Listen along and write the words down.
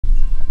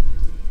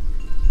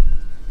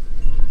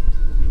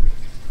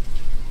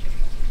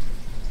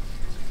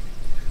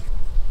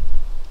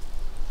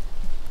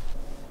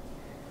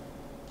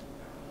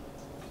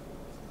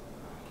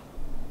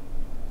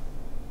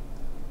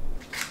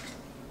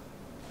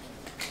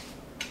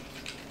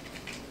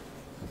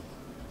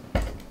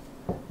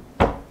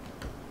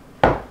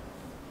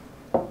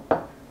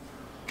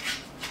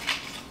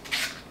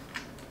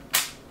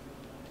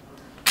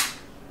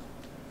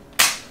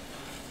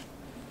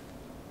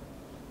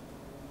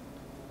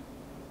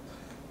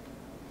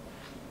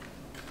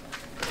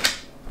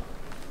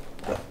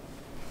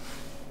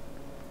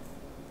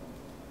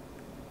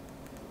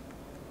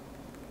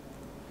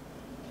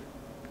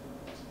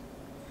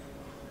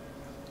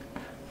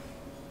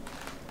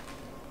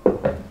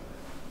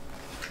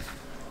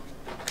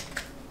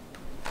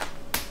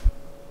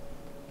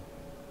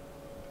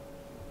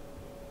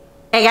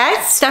Hey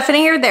guys, Stephanie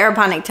here with the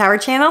Aeroponic Tower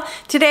channel.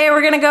 Today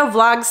we're gonna go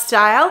vlog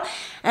style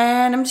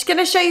and I'm just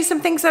gonna show you some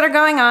things that are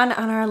going on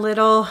our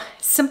little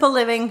simple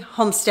living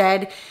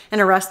homestead and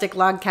a rustic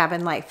log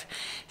cabin life.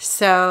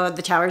 So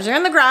the towers are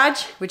in the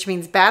garage, which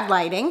means bad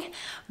lighting,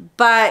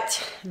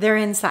 but they're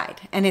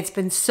inside and it's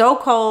been so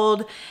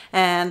cold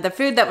and the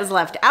food that was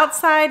left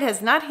outside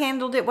has not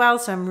handled it well.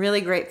 So I'm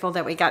really grateful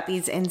that we got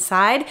these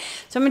inside.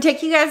 So I'm gonna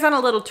take you guys on a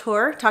little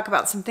tour, talk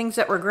about some things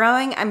that we're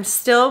growing. I'm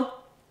still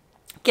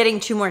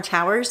getting 2 more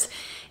towers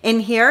in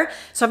here.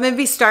 So I'm gonna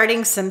be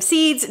starting some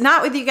seeds,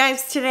 not with you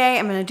guys today.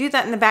 I'm gonna do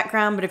that in the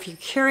background, but if you're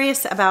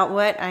curious about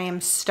what I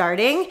am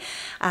starting,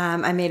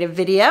 I made a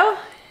video,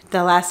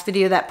 the last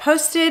video that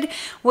posted,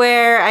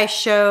 where I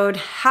showed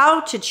how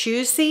to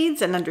choose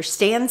seeds and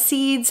understand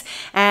seeds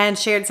and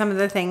shared some of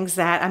the things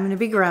that I'm gonna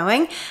be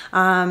growing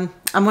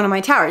on one of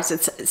my towers.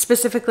 It's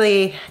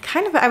specifically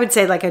kind of, I would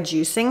say, like a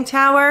juicing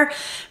tower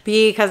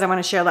because I want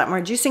to share a lot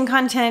more juicing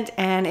content,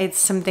 and it's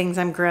some things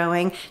I'm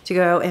growing to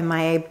go in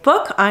my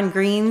book on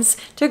greens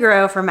to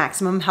grow for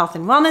maximum health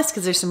and wellness,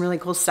 because there's some really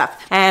cool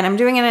stuff. And I'm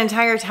doing an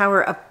entire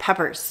tower of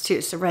peppers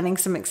too, so running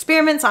some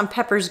experiments on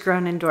peppers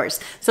grown indoors.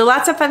 So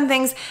lots of fun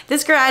things.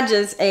 This garage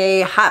is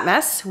a hot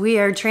mess. We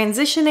are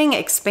transitioning,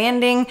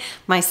 expanding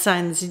my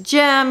son's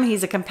gym.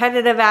 He's a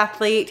competitive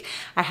athlete.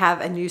 I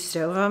have a new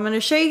stove I'm going to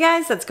show you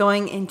guys that's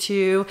going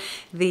into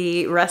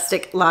the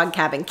rustic log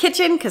cabin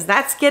kitchen, because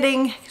that's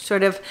getting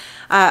sort of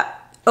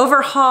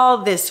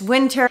overhauled this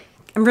winter.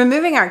 I'm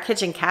removing our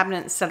kitchen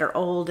cabinets that are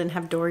old and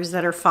have doors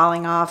that are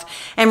falling off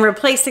and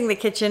replacing the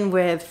kitchen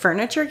with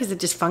furniture because it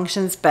just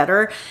functions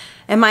better,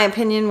 in my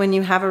opinion, when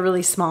you have a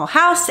really small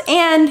house.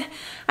 And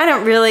I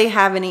don't really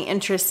have any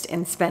interest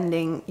in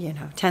spending, you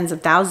know, tens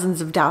of thousands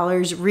of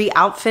dollars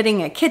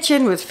re-outfitting a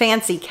kitchen with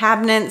fancy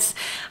cabinets.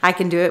 I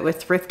can do it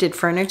with thrifted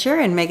furniture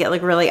and make it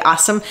look really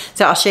awesome.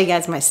 So I'll show you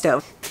guys my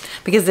stove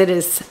because it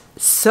is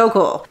so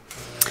cool.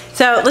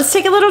 So let's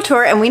take a little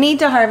tour, and we need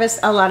to harvest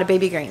a lot of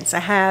baby greens. I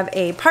have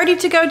a party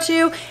to go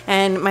to,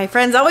 and my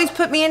friends always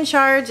put me in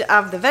charge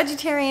of the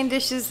vegetarian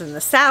dishes and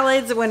the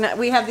salads when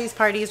we have these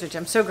parties, which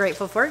I'm so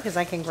grateful for because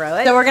I can grow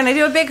it. So we're gonna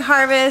do a big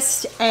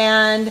harvest,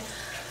 and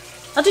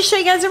I'll just show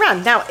you guys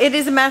around. Now, it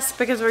is a mess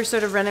because we're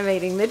sort of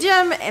renovating the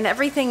gym and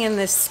everything in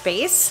this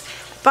space,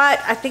 but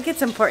I think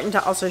it's important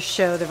to also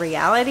show the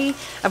reality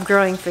of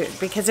growing food,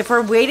 because if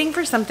we're waiting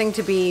for something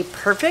to be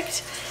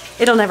perfect,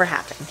 it'll never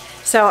happen.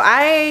 So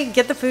I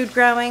get the food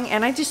growing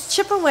and I just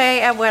chip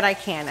away at what I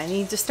can. I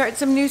need to start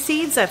some new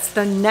seeds. That's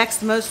the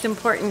next most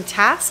important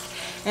task.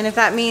 And if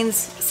that means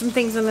some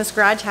things in this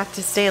garage have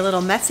to stay a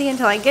little messy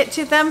until I get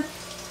to them,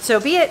 so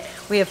be it.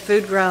 We have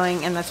food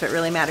growing, and that's what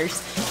really matters.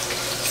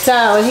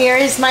 So here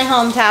is my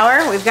home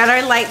tower. We've got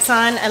our lights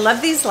on. I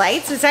love these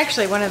lights. It's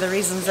actually one of the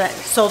reasons that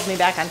sold me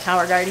back on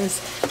Tower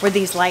Gardens were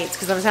these lights,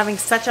 because I was having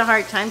such a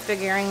hard time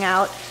figuring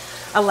out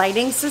a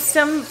lighting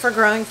system for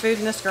growing food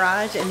in this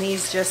garage, and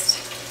these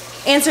just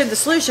answered the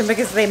solution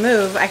because they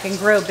move. I can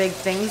grow big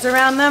things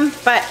around them,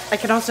 but I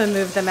can also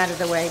move them out of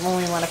the way when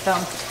we want to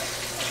film.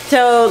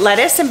 So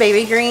lettuce and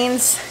baby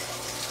greens,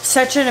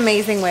 such an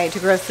amazing way to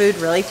grow food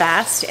really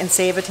fast and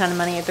save a ton of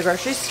money at the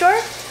grocery store.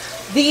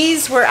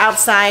 These were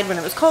outside when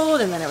it was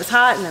cold, and then it was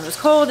hot, and then it was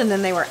cold, and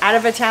then they were out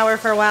of a tower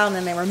for a while, and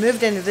then they were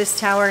moved into this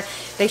tower.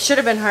 They should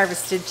have been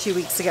harvested 2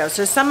 weeks ago.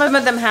 So some of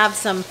them have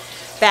some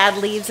bad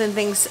leaves and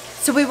things.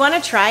 So we want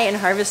to try and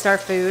harvest our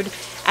food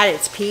at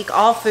its peak.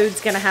 All food's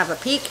going to have a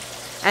peak,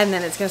 and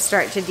then it's going to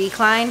start to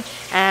decline.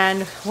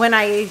 And when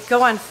I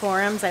go on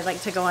forums, I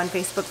like to go on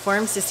Facebook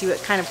forums to see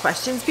what kind of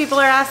questions people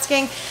are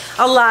asking.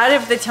 A lot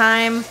of the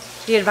time,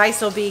 the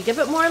advice will be, give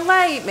it more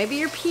light. Maybe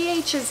your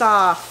pH is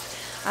off.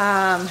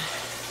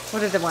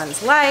 What are the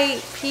ones?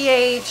 Light,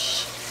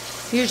 pH.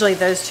 Usually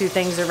those 2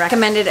 things are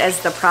recommended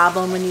as the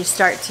problem when you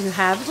start to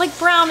have like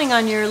browning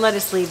on your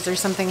lettuce leaves or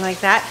something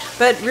like that.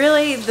 But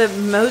really the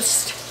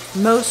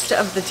most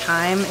of the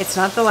time, it's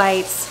not the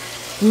lights.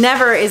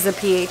 Never is the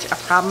pH a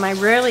problem. I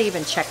rarely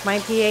even check my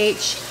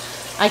pH.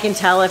 I can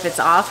tell if it's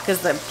off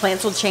because the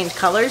plants will change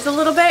colors a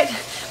little bit.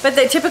 But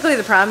typically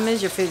the problem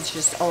is your food's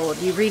just old.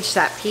 You reach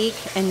that peak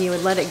and you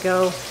would let it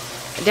go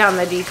down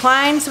the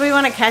decline. So we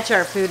want to catch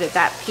our food at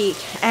that peak.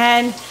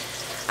 And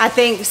I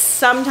think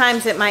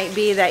sometimes it might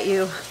be that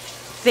you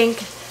think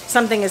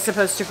something is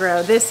supposed to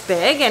grow this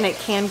big, and it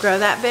can grow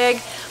that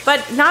big,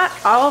 but not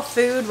all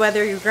food,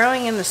 whether you're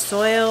growing in the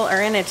soil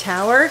or in a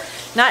tower,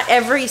 not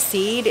every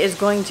seed is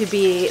going to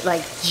be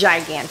like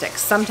gigantic.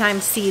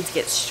 Sometimes seeds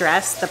get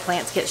stressed, the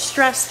plants get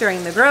stressed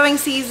during the growing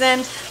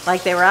season,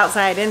 like they were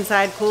outside,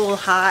 inside, cool,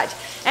 hot,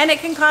 and it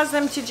can cause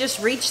them to just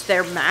reach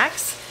their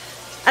max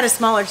at a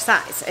smaller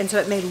size. And so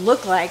it may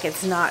look like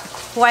it's not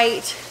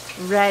quite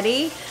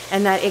ready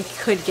and that it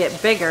could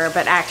get bigger,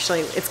 but actually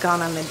it's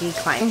gone on the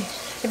decline.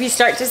 If you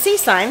start to see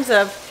signs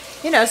of,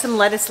 you know, some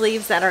lettuce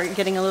leaves that are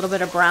getting a little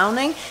bit of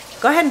browning,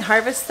 go ahead and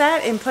harvest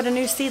that and put a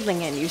new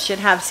seedling in. You should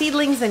have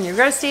seedlings in your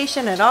grow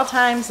station at all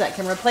times that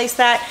can replace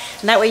that,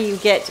 and that way you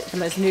get the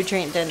most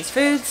nutrient dense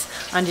foods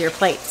onto your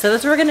plate. So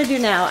that's what we're gonna do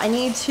now. I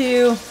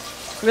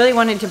really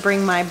wanted to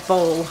bring my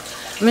bowl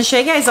gonna show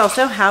you guys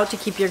also how to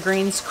keep your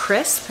greens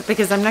crisp,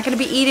 because I'm not gonna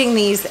be eating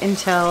these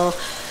until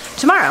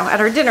tomorrow at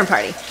our dinner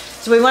party.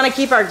 So we wanna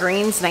keep our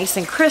greens nice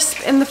and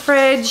crisp in the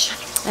fridge.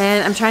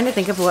 And I'm trying to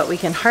think of what we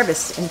can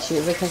harvest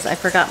into, because I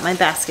forgot my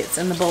baskets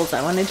and the bowls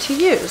I wanted to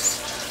use.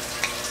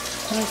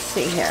 Let's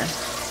see here.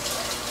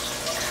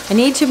 I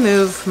need to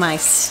move my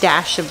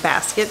stash of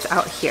baskets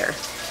out here.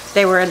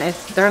 They're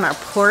in our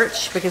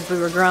porch because we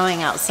were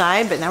growing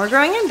outside, but now we're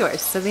growing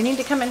indoors, so they need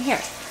to come in here.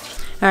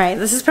 All right,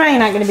 this is probably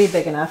not gonna be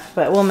big enough,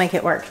 but we'll make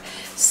it work.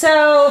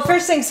 So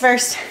first things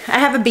first, I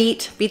have a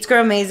beet. Beets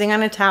grow amazing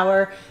on a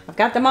tower. I've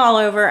got them all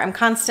over. I'm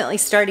constantly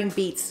starting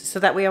beets so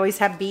that we always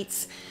have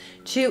beets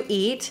to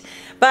eat,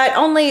 but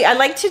I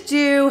like to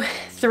do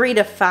 3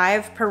 to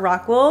 5 per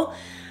rock wool,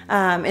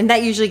 and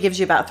that usually gives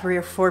you about 3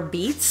 or 4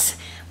 beets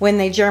when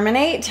they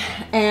germinate.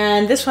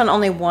 And this one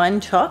only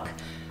 1 took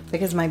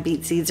because my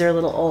beet seeds are a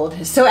little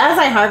old. So as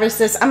I harvest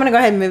this, I'm gonna go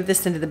ahead and move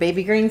this into the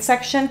baby green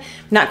section.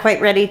 Not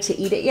quite ready to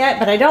eat it yet,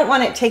 but I don't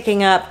want it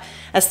taking up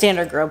a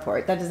standard grow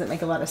port. That doesn't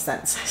make a lot of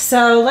sense.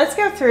 So let's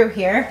go through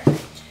here.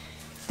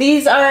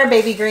 These are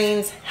baby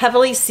greens,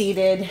 heavily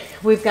seeded.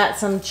 We've got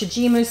some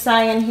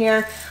chijimusai in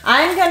here.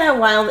 I'm gonna,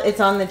 while it's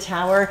on the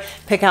tower,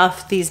 pick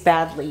off these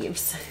bad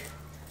leaves.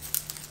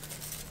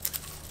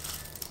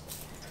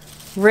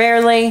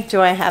 Rarely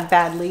do I have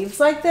bad leaves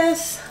like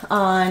this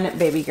on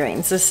baby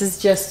greens. This is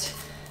just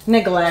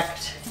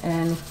neglect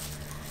and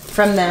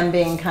from them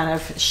being kind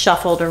of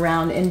shuffled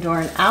around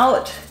indoor and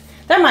out.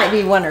 There might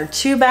be 1 or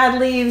 2 bad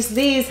leaves.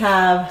 These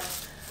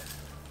have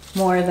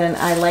more than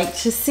I like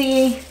to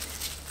see.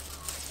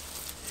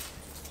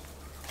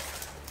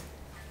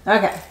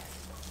 Okay.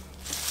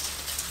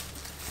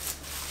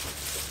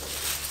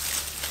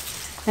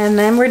 And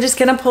then we're just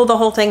gonna pull the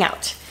whole thing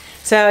out.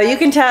 So you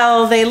can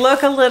tell they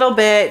look a little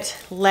bit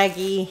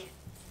leggy.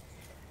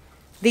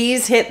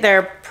 These hit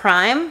their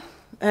prime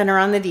and are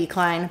on the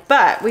decline,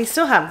 but we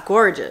still have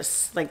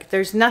gorgeous, like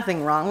there's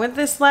nothing wrong with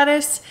this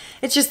lettuce.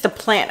 It's just the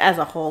plant as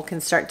a whole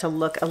can start to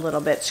look a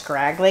little bit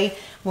scraggly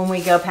when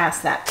we go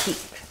past that peak.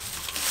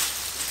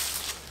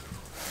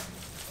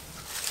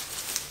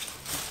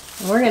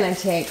 We're gonna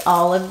take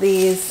all of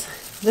these.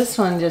 This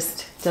one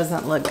just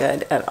doesn't look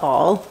good at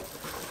all.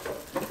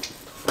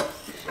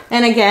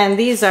 And again,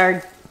 these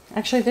are,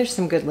 actually there's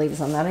some good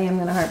leaves on that. I am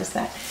gonna harvest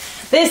that.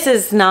 This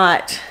is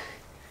not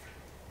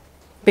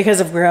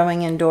because of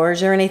growing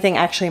indoors or anything.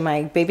 Actually,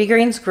 my baby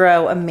greens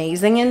grow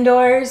amazing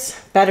indoors,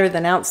 better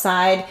than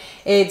outside.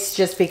 It's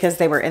just because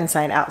they were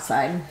inside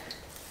outside.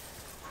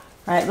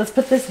 All right, let's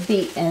put this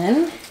beet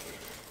in.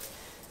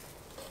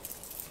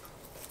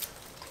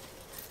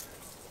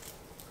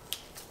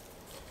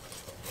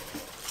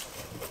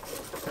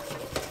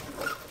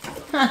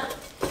 Huh.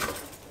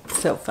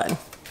 So fun.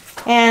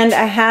 And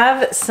I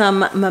have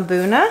some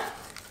mabuna,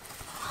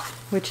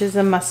 which is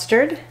a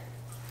mustard.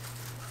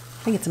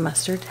 I think it's a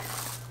mustard.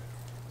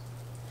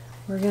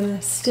 We're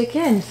gonna stick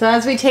in. So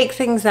as we take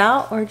things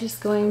out, we're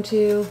just going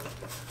to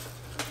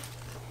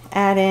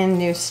add in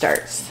new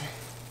starts.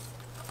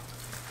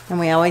 And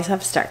we always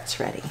have starts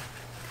ready.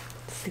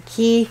 It's the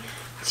key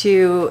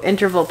to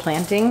interval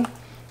planting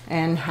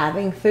and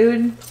having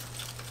food.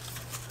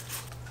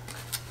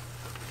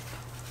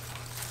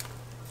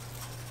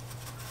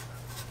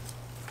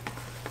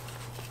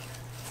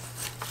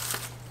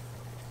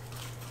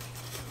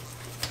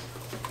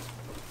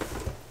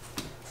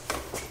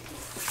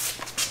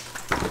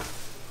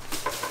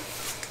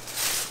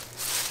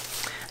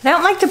 I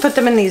don't like to put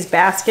them in these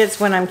baskets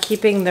when I'm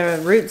keeping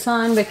the roots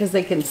on because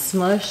they can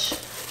smush.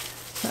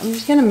 So I'm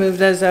just gonna move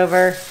those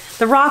over.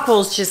 The rock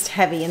wool's just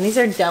heavy and these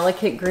are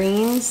delicate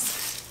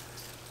greens.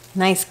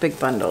 Nice big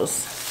bundles.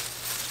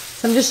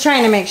 So I'm just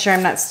trying to make sure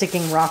I'm not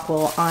sticking rock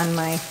wool on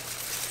my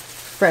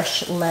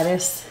fresh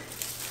lettuce.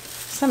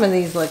 Some of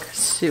these look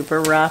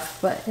super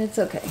rough, but it's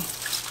okay.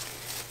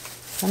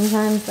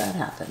 Sometimes that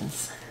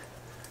happens.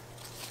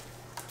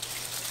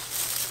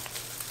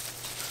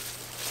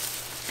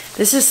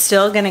 This is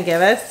still gonna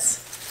give us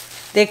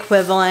the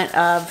equivalent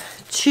of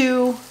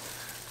 2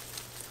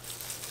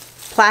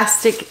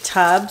 plastic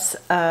tubs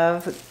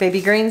of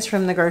baby greens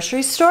from the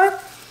grocery store.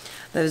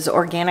 Those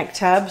organic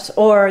tubs,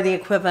 or the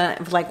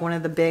equivalent of like one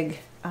of the big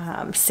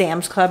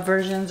Sam's Club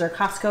versions or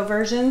Costco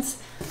versions.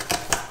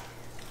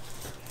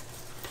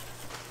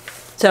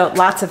 So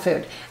lots of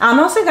food. I'm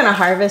also gonna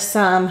harvest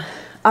some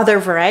other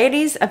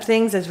varieties of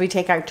things as we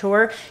take our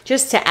tour,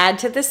 just to add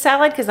to this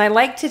salad, because I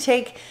like to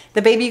take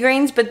the baby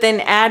greens but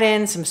then add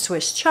in some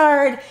Swiss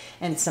chard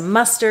and some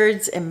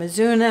mustards and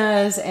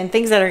mizunas and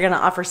things that are going to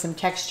offer some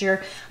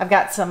texture. I've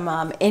got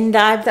some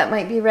endive that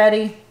might be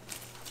ready.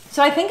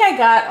 So I think I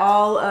got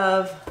all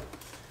of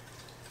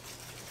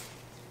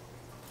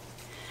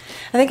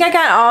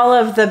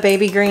the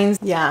baby greens.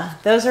 Yeah,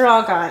 those are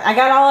all gone. I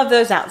got all of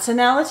those out. So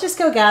now let's just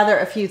go gather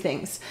a few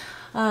things.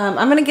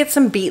 I'm gonna get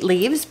some beet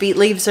leaves. Beet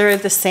leaves are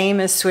the same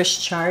as Swiss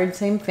chard,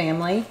 same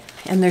family,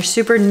 and they're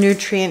super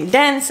nutrient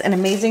dense and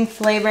amazing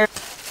flavor.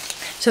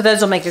 So those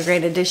will make a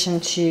great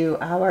addition to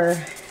our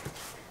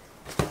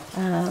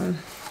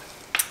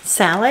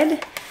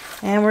salad.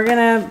 And we're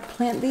gonna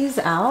plant these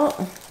out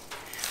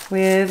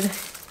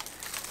with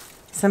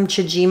some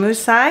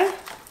chijimusai.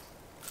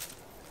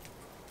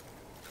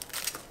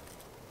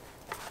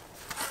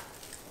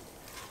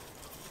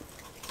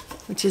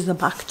 Which is the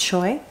bok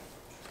choy.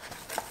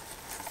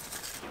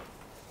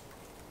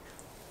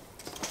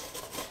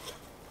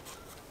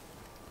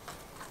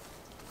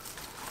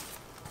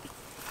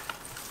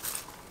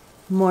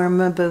 More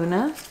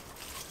mabuna.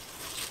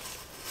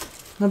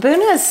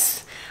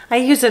 Mabuna's, I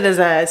use it as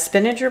a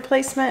spinach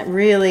replacement,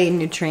 really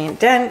nutrient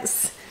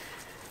dense.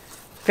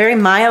 Very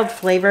mild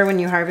flavor when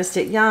you harvest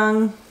it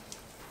young.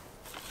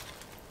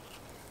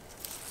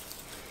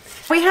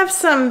 We have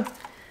some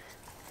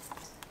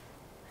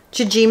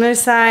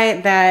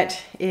chijimusai that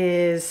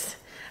is,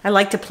 I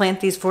like to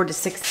plant these 4 to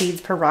 6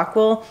 seeds per rock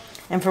wool,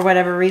 and for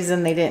whatever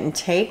reason they didn't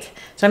take.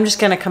 So I'm just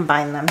gonna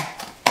combine them.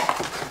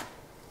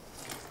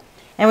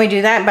 And we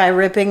do that by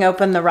ripping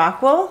open the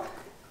rock wool.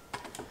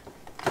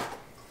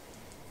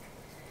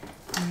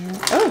 And,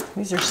 oh,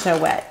 these are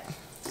so wet.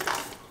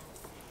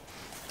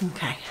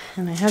 Okay,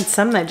 and I had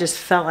some that just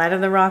fell out of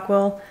the rock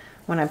wool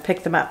when I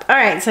picked them up. All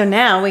right, so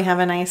now we have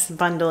a nice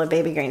bundle of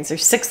baby greens.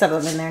 There's 6 of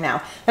them in there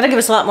now. That'll give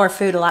us a lot more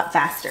food a lot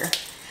faster.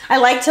 I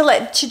like to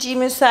let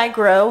chijimusai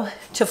grow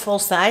to full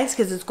size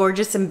because it's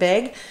gorgeous and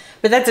big,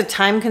 but that's a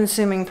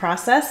time-consuming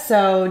process.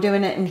 So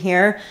doing it in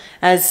here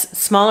as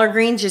smaller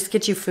greens just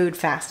gets you food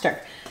faster,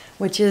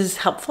 which is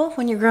helpful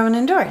when you're growing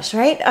indoors,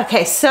 right?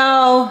 Okay,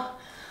 so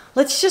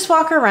let's just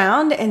walk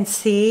around and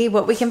see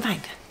what we can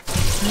find.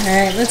 All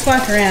right, let's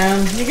walk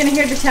around. You're gonna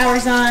hear the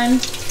towers on.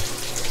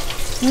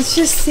 Let's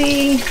just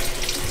see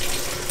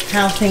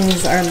how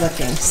things are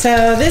looking.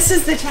 So this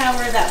is the tower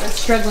that was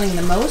struggling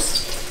the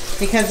most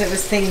because it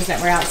was things that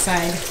were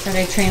outside that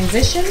I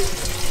transitioned,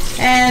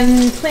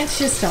 and plants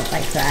just don't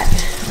like that.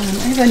 I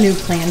have a new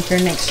plan for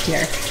next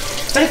year.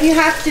 But if you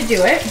have to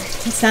do it,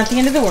 it's not the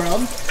end of the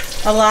world.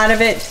 A lot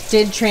of it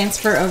did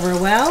transfer over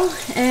well,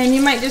 and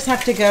you might just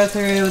have to go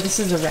through, this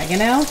is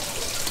oregano,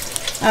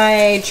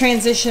 a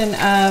transition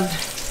of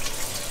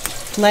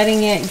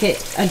letting it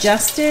get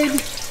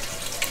adjusted,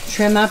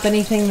 trim up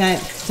anything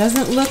that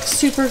doesn't look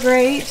super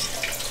great.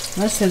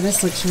 Most of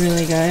this looks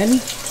really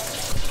good.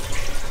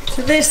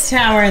 So this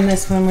tower and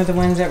this one were the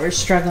ones that were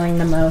struggling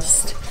the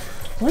most.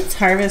 Let's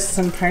harvest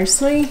some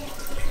parsley.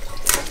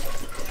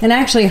 And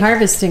actually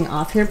harvesting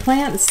off your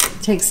plants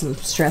takes some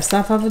stress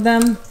off of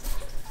them.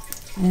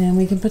 And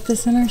we can put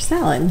this in our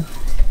salad.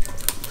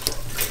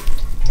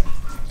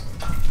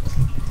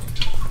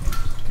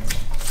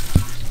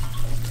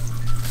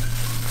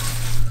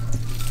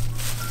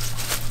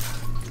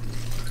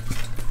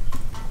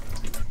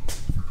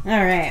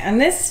 All right, on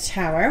this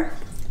tower,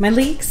 my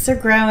leeks are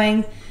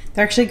growing.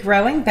 They're actually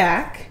growing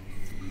back.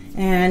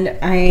 And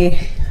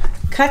I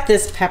cut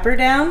this pepper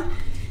down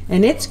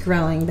and it's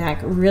growing back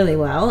really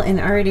well and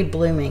already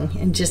blooming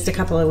in just a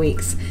couple of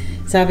weeks.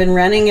 So I've been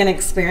running an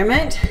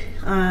experiment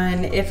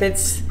on if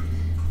it's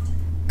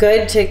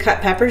good to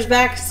cut peppers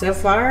back. So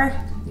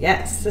far,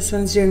 yes, this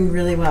one's doing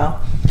really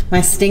well.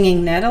 My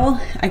stinging nettle,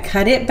 I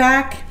cut it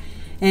back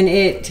and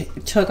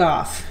it took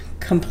off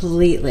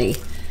completely.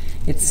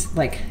 It's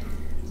like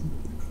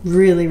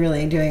really,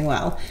 really doing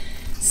well.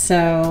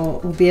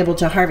 So we'll be able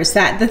to harvest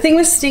that. The thing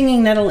with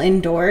stinging nettle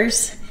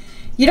indoors,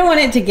 you don't want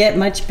it to get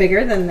much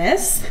bigger than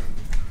this,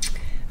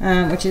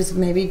 which is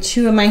maybe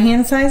 2 of my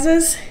hand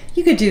sizes.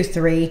 You could do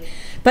 3,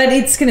 but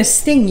it's gonna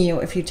sting you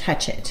if you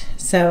touch it.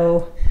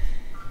 So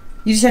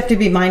you just have to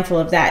be mindful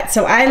of that.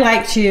 So I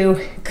like to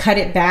cut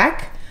it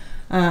back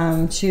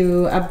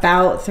to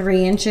about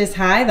 3 inches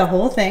high, the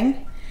whole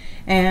thing.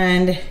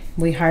 And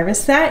we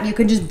harvest that. You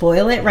can just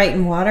boil it right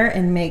in water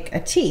and make a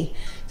tea.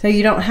 So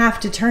you don't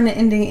have to turn it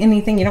into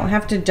anything. You don't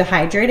have to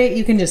dehydrate it.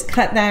 You can just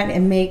cut that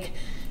and make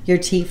your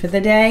tea for the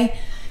day.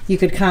 You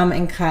could come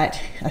and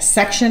cut a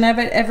section of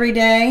it every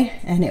day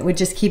and it would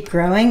just keep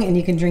growing, and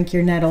you can drink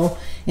your nettle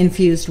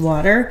infused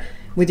water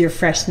with your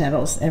fresh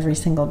nettles every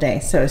single day.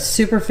 So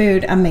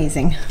superfood,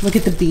 amazing. Look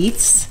at the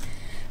beets.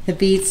 The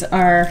beets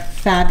are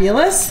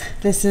fabulous.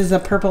 This is a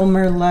purple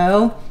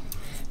Merlot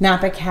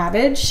Napa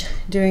cabbage,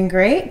 doing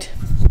great.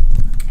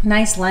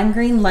 Nice lime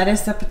green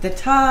lettuce up at the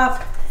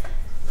top.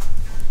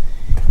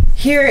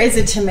 Here is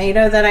a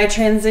tomato that I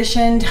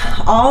transitioned.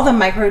 All the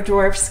micro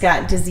dwarfs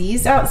got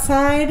diseased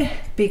outside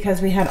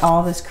because we had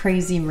all this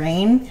crazy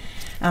rain.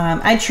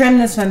 I trimmed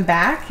this one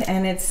back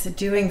and it's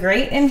doing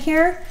great in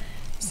here.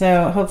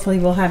 So hopefully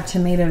we'll have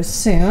tomatoes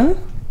soon.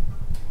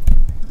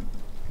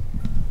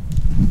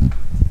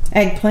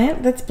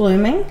 Eggplant that's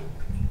blooming.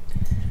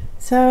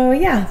 So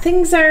yeah,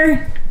 things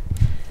are,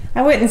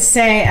 I wouldn't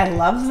say I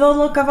love the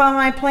look of all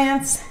my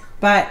plants,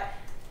 but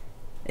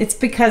it's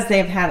because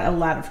they've had a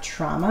lot of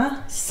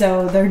trauma.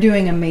 So they're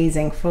doing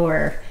amazing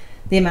for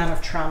the amount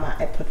of trauma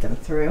I put them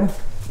through.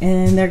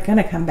 And they're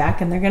gonna come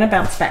back and they're gonna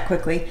bounce back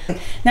quickly.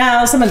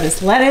 Now some of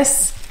this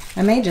lettuce,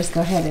 I may just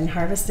go ahead and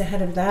harvest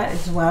ahead of that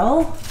as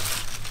well.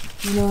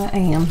 You know what, I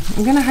am.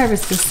 I'm gonna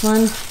harvest this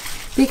one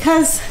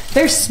because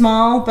they're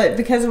small, but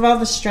because of all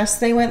the stress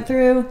they went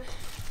through,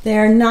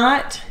 they're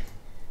not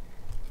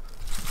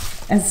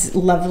as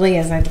lovely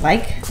as I'd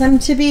like them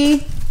to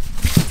be.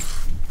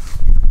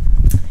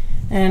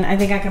 And I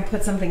think I can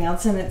put something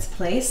else in its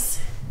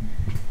place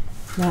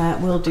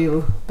that will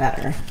do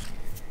better.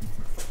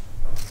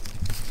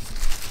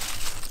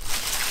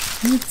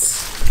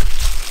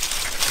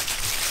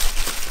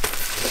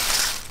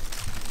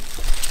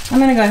 I'm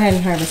gonna go ahead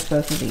and harvest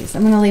both of these.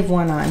 I'm gonna leave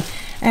one on.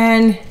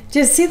 And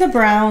just see the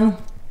brown.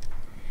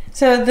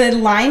 So the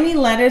limey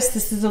lettuce,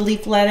 this is a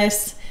leaf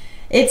lettuce,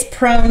 it's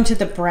prone to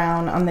the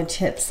brown on the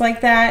tips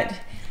like that.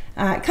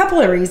 A couple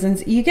of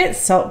reasons. You get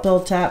salt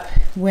built up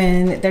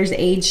when there's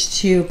age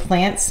to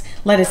plants.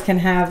 Lettuce can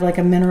have like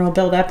a mineral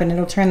buildup and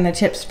it'll turn the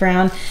tips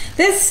brown.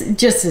 This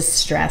just is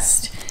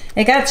stressed.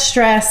 It got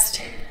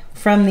stressed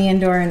from the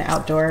indoor and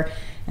outdoor,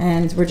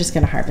 and we're just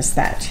gonna harvest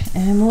that.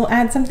 And we'll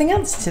add something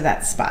else to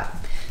that spot.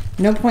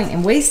 No point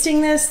in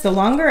wasting this. The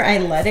longer I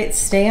let it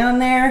stay on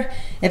there,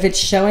 if it's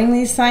showing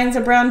these signs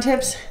of brown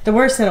tips, the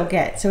worse it'll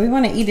get. So we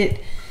wanna eat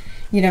it,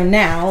 you know,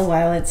 now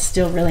while it's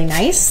still really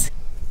nice.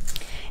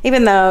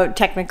 Even though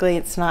technically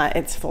it's not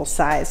its full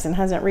size and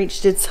hasn't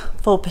reached its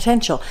full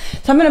potential.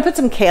 So I'm gonna put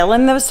some kale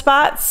in those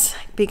spots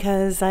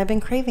because I've been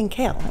craving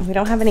kale and we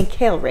don't have any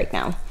kale right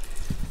now.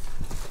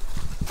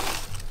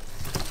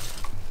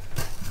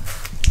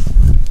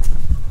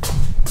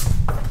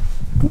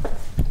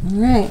 All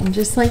right, and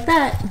just like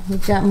that,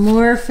 we've got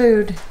more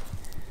food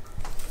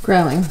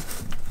growing.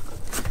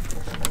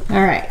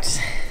 All right,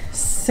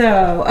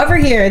 so over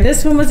here,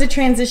 this one was a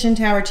transition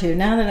tower too.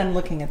 Now that I'm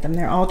looking at them,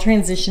 they're all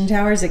transition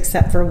towers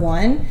except for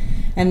one,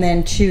 and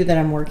then two that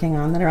I'm working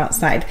on that are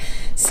outside.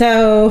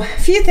 So a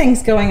few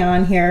things going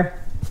on here.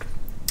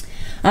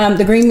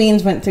 The green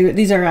beans went through,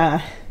 these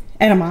are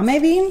edamame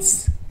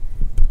beans.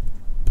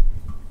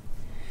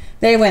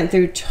 They went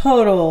through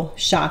total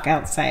shock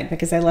outside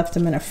because I left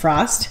them in a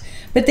frost,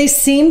 but they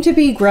seem to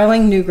be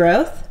growing new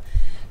growth.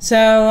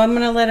 So I'm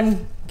gonna let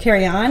them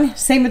carry on.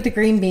 Same with the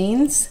green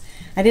beans.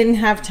 I didn't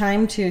have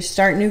time to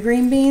start new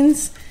green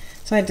beans,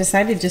 so I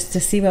decided just to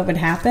see what would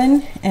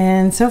happen.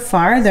 And so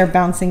far they're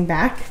bouncing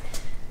back.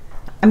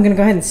 I'm gonna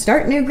go ahead and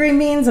start new green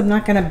beans. I'm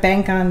not gonna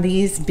bank on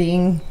these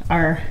being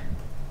our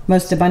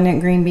most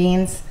abundant green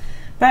beans,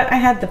 but I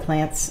had the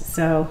plants,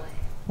 so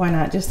why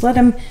not just let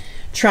them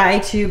try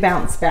to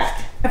bounce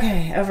back.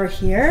 Okay, over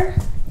here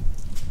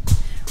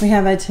we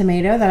have a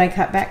tomato that I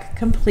cut back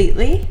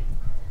completely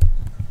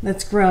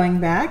that's growing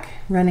back.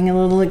 Running a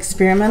little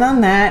experiment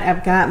on that.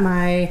 I've got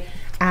my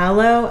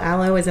aloe.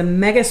 Aloe is a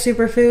mega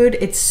superfood.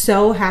 It's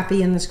so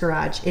happy in this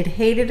garage. It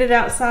hated it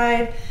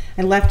outside.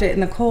 I left it in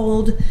the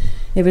cold.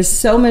 It was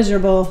so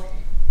miserable.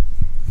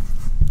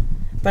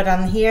 But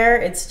on here,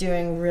 it's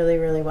doing really,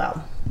 really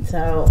well.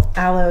 So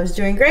aloe is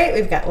doing great.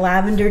 We've got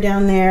lavender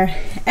down there,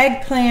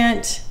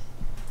 eggplant.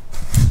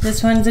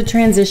 This one's a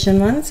transition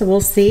one, so we'll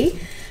see.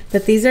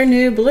 But these are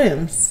new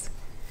blooms.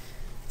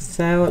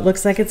 So it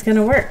looks like it's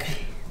gonna work.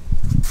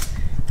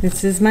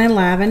 This is my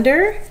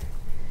lavender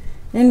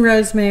and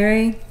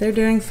rosemary. They're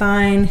doing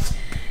fine.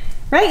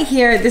 Right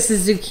here, this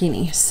is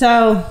zucchini.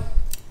 So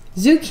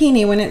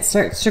zucchini, when it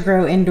starts to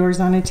grow indoors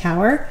on a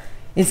tower,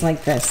 is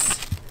like this,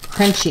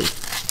 crunchy.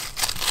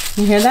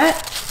 You hear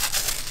that?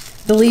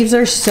 The leaves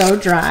are so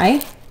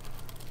dry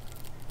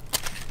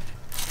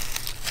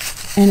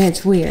and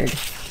it's weird.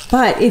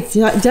 But it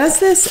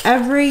does this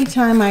every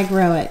time I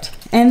grow it.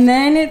 And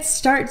then it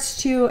starts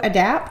to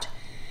adapt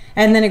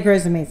and then it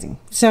grows amazing.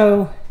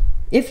 So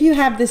if you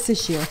have this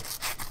issue,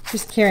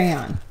 just carry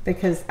on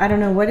because I don't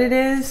know what it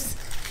is.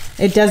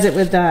 It does it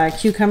with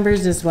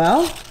cucumbers as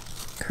well,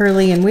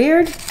 curly and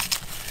weird,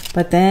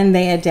 but then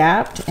they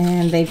adapt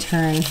and they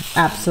turn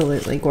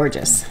absolutely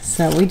gorgeous.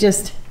 So we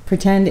just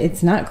pretend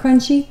it's not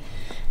crunchy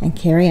and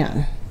carry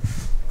on.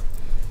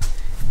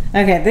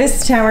 Okay,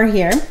 this tower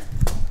here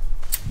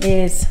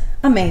is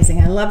amazing.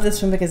 I love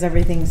this one because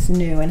everything's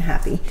new and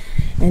happy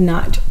and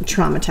not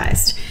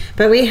traumatized.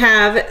 But we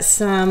have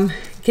some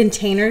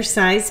container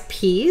size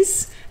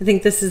peas. I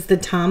think this is the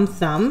Tom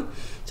Thumb.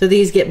 So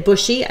these get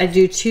bushy. I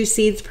do 2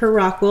 seeds per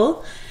rock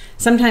wool,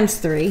 sometimes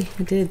 3.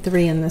 I did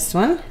 3 in this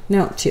one.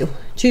 No, 2.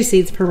 2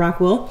 seeds per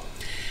rock wool.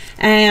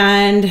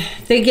 And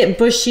they get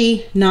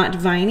bushy, not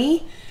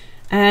viney.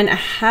 And I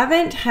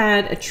haven't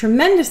had a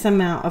tremendous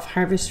amount of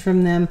harvest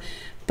from them,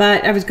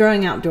 but I was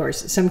growing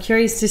outdoors. So I'm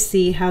curious to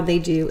see how they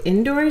do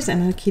indoors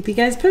and I'll keep you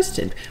guys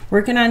posted.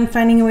 Working on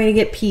finding a way to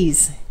get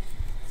peas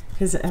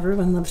because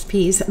everyone loves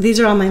peas. These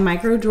are all my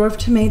micro dwarf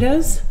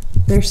tomatoes.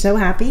 They're so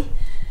happy.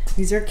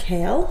 These are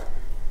kale,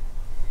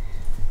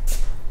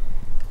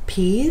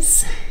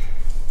 peas,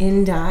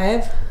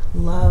 endive,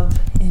 love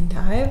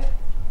endive.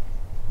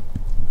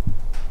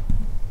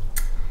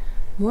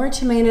 More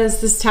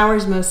tomatoes. This tower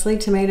is mostly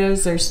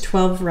tomatoes. There's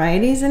 12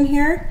 varieties in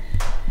here.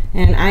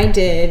 And I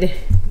did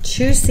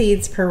 2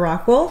 seeds per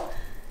rock wool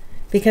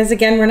because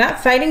again, we're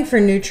not fighting for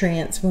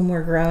nutrients when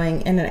we're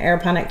growing in an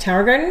aeroponic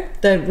tower garden.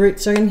 The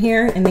roots are in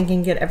here and they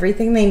can get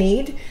everything they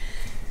need.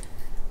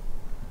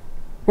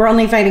 We're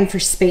only fighting for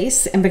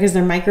space, and because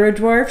they're micro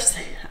dwarfs,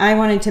 I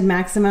wanted to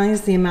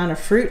maximize the amount of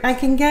fruit I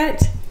can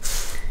get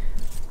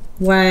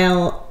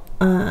while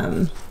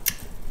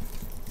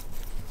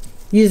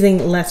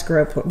using less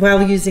grow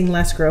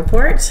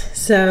port.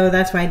 So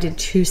that's why I did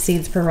 2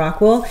 seeds per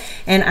rock wool.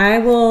 And I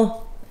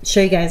will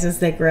show you guys as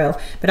they grow,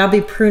 but I'll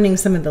be pruning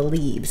some of the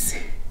leaves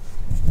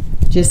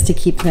just to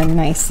keep them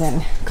nice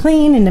and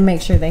clean and to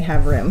make sure they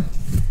have room.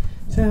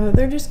 So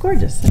they're just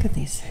gorgeous. Look at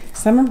these.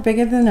 Some are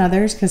bigger than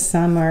others because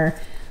some are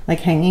like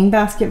hanging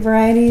basket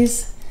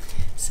varieties.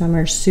 Some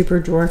are super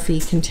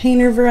dwarfy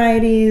container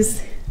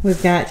varieties.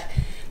 We've got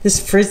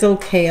this frizzle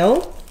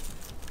kale.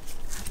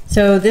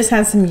 So this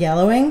has some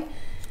yellowing,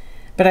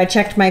 but I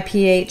checked my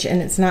pH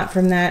and it's not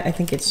from that. I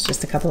think it's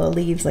just a couple of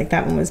leaves, like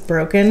that one was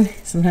broken.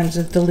 Sometimes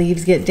if the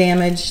leaves get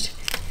damaged,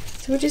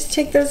 so we'll just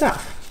take those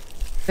off.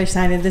 Other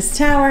side of this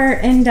tower,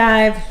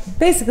 endive,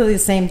 basically the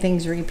same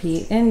things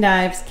repeat.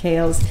 Endives,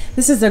 kales.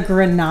 This is a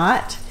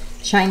granate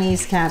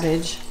Chinese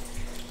cabbage,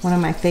 one of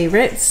my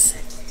favorites.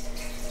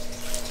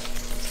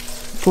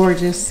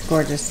 Gorgeous,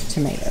 gorgeous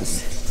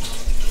tomatoes.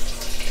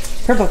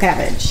 Purple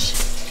cabbage.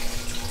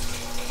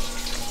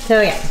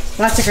 So yeah,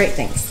 lots of great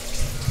things.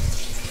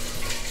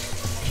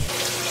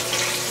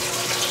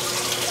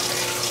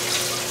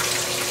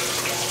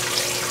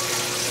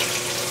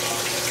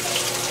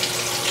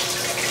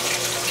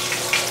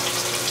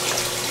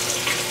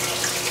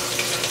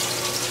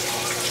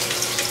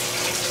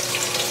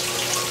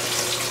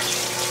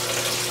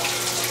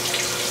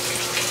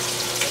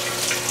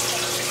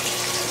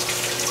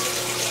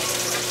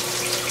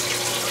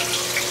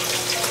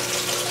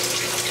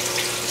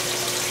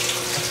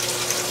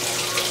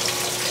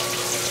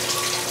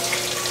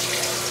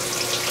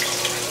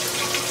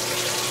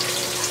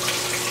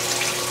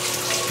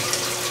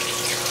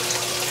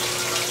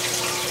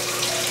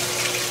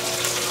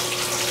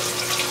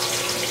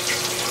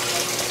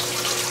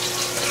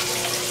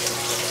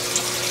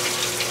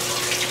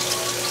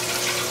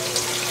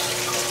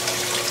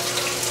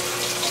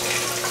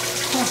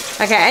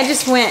 Okay, I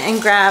just went and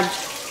grabbed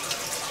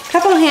a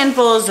couple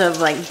handfuls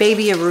of like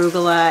baby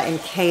arugula and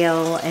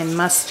kale and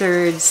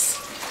mustards.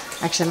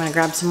 Actually, I'm gonna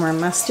grab some more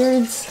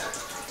mustards.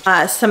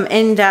 Some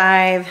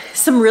endive,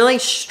 some really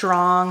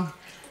strong,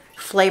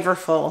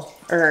 flavorful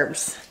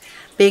herbs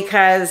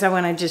because I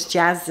wanna just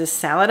jazz this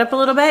salad up a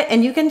little bit.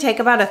 And you can take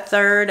about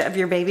 1/3 of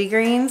your baby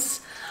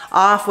greens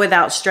off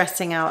without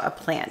stressing out a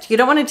plant. You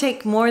don't wanna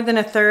take more than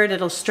 1/3,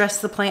 it'll stress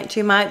the plant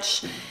too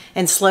much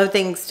and slow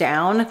things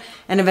down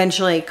and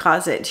eventually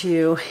cause it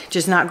to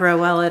just not grow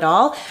well at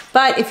all.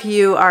 But if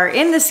you are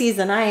in the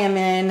season I am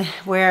in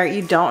where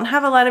you don't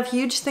have a lot of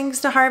huge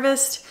things to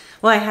harvest,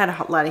 well, I had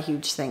a lot of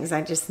huge things, I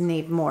just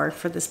need more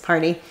for this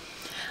party.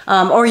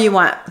 Or you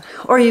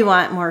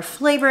want more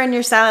flavor in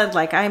your salad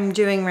like I'm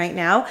doing right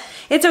now,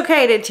 it's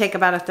okay to take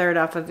about 1/3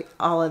 off of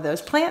all of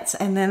those plants,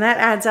 and then that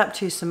adds up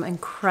to some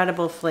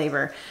incredible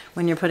flavor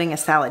when you're putting a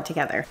salad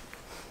together.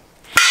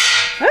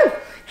 Woo.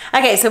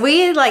 Okay, so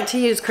we like to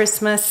use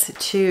Christmas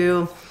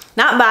to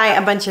not buy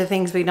a bunch of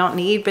things we don't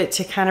need, but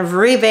to kind of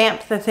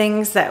revamp the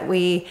things that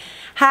we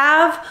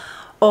have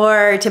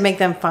or to make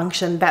them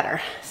function better.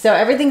 So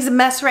everything's a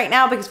mess right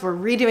now because we're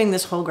redoing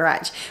this whole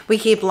garage. We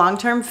keep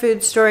long-term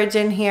food storage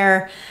in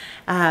here,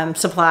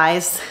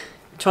 supplies,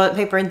 toilet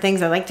paper and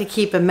things. I like to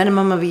keep a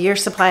minimum of a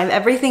year's supply of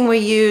everything we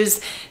use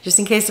just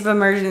in case of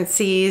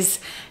emergencies.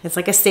 It's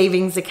like a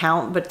savings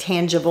account, but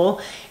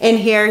tangible in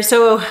here.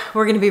 So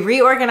we're gonna be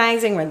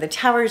reorganizing where the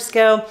towers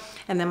go.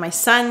 And then my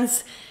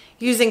son's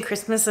using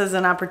Christmas as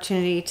an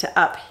opportunity to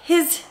up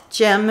his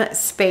gym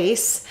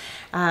space.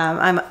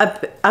 I'm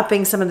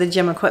upping some of the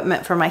gym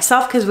equipment for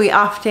myself because we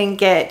often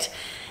get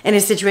in a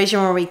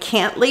situation where we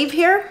can't leave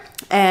here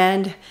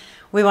and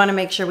we wanna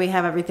make sure we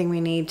have everything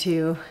we need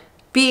to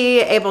be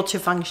able to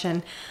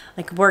function,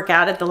 like work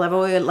out at the level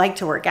we would like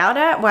to work out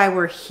at while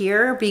we're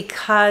here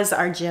because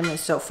our gym is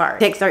so far.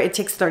 It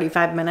takes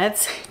 35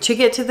 minutes to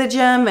get to the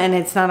gym and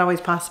it's not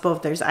always possible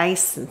if there's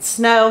ice and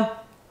snow.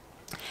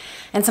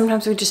 And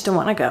sometimes we just don't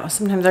want to go.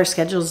 Sometimes our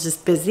schedule is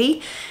just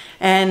busy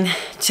and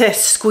to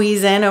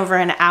squeeze in over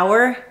an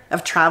hour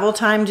of travel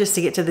time just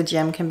to get to the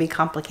gym can be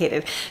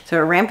complicated. So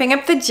we're ramping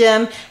up the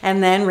gym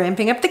and then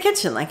ramping up the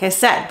kitchen, like I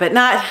said, but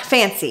not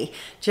fancy,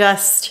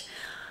 just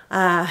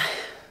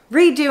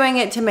redoing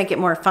it to make it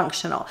more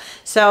functional.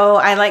 So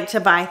I like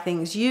to buy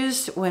things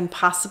used when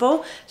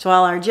possible. So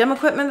all our gym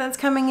equipment that's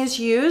coming is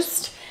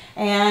used,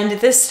 and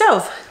this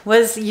stove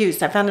was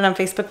used. I found it on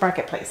Facebook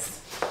Marketplace.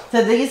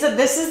 So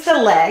this is the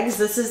legs,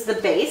 this is the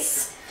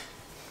base.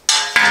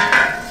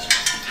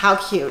 How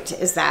cute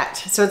is that?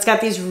 So it's got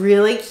these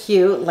really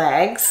cute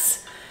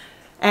legs,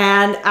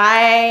 and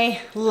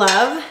I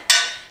love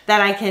that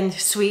I can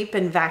sweep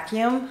and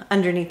vacuum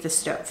underneath the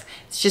stove.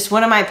 It's just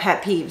one of my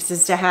pet peeves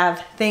is to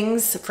have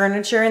things,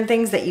 furniture and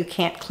things that you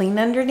can't clean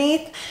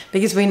underneath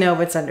because we know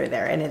what's under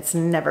there and it's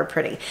never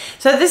pretty.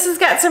 So this has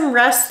got some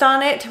rust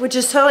on it, which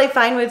is totally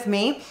fine with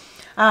me.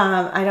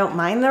 I don't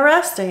mind the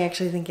rust. I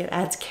actually think it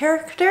adds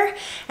character,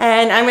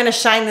 and I'm gonna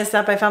shine this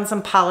up. I found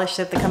some polish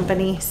that the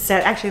company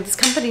said, actually this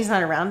company's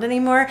not around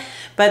anymore,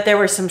 but there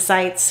were some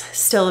sites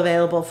still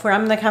available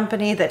from the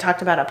company that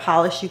talked about a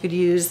polish you could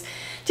use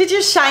to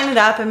just shine it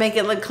up and make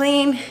it look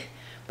clean,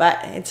 but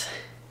it's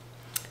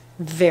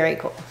very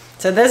cool.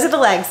 So those are the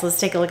legs. Let's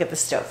take a look at the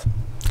stove.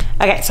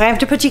 Okay, so I have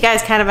to put you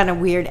guys kind of on a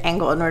weird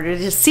angle in order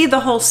to see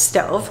the whole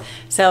stove.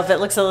 So if it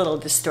looks a little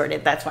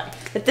distorted, that's why.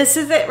 But this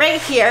is it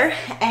right here,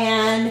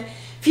 and a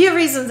few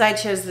reasons I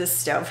chose this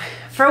stove.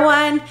 For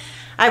one,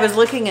 I was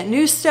looking at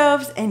new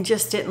stoves and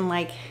just didn't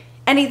like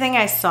anything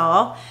I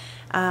saw.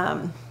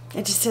 I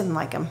just didn't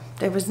like them.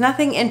 There was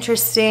nothing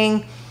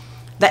interesting.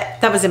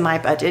 That was in my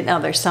budget. Now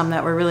there's some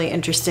that were really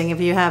interesting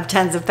if you have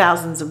tens of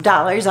thousands of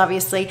dollars,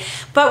 obviously.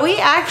 But we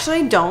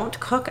actually don't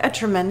cook a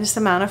tremendous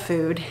amount of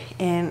food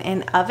in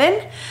an oven.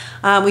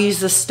 We use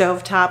the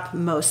stovetop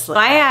mostly.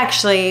 I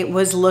actually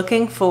was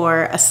looking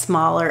for a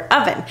smaller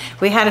oven.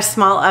 We had a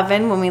small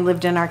oven when we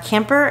lived in our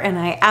camper, and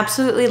I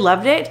absolutely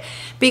loved it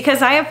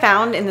because I have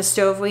found in the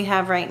stove we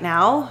have right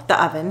now,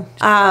 the oven,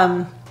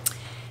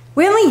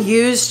 we only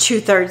use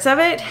 2/3 of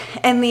it,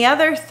 and the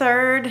other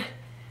third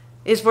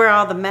is where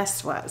all the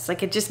mess was.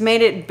 Like, it just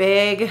made it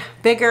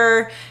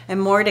bigger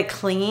and more to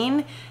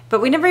clean,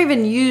 but we never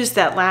even used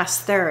that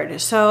last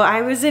third. So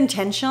I was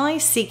intentionally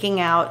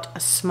seeking out a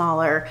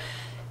smaller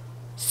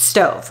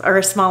stove or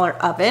a smaller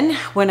oven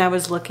when I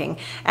was looking.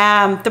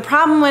 The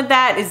problem with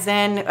that is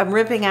then I'm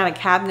ripping out a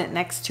cabinet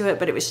next to it,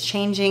 but it was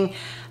changing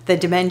the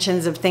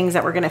dimensions of things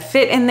that were gonna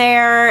fit in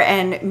there,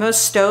 and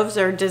most stoves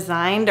are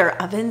designed, or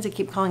ovens, I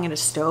keep calling it a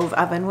stove,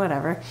 oven,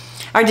 whatever,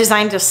 are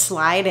designed to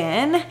slide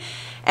in.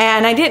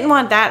 And I didn't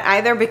want that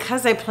either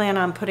because I plan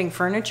on putting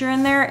furniture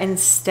in there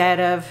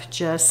instead of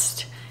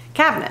just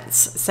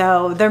cabinets.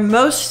 So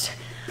most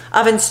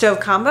oven stove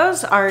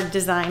combos are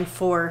designed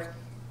for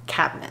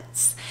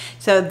cabinets.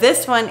 So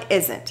this one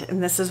isn't,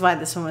 and this is why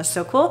this one was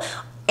so cool.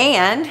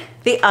 And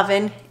the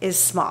oven is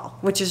small,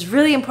 which is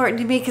really important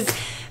to me because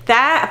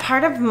that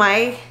part of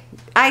my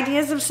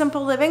ideas of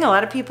simple living, there are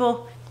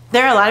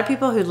a lot of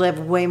people who live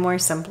way more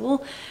simpler,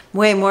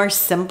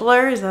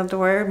 is that the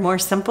word? More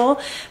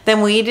simple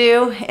than we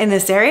do in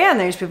this area. And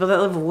there's people that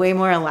live way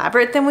more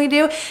elaborate than we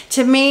do.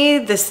 To me,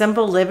 the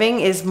simple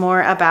living is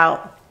more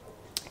about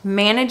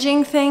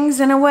managing things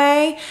in a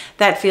way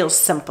that feels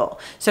simple.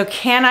 So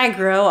can I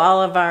grow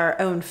all of our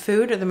own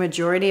food, or the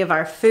majority of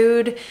our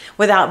food,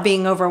 without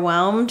being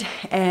overwhelmed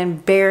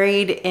and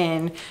buried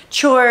in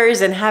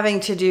chores and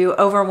having to do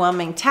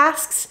overwhelming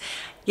tasks?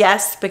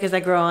 Yes, because I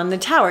grow on the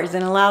towers,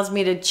 and allows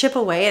me to chip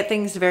away at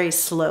things very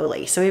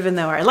slowly. So even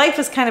though our life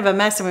is kind of a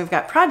mess and we've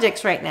got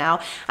projects right now,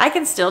 I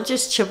can still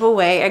just chip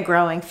away at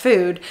growing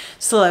food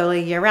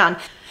slowly year round.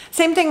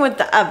 Same thing with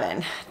the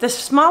oven. The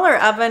smaller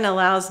oven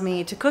allows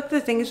me to cook the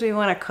things we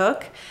want to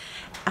cook,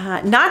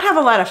 not have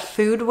a lot of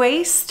food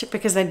waste,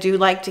 because I do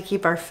like to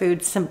keep our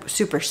food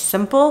super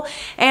simple,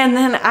 and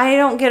then I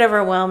don't get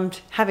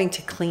overwhelmed having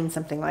to clean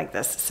something like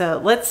this. So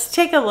let's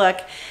take a look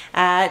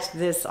at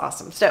this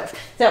awesome stove.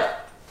 So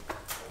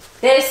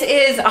this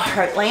is a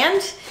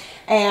Heartland,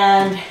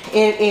 and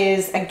it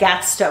is a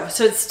gas stove.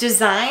 So it's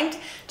designed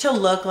to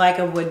look like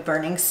a wood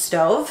burning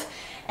stove.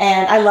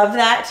 And I love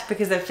that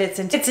because it fits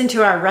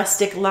into our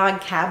rustic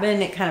log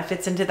cabin. It kind of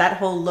fits into that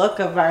whole look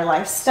of our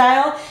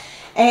lifestyle.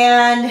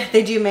 And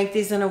they do make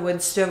these in a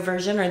wood stove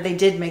version, or they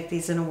did make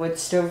these in a wood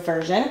stove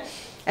version.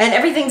 And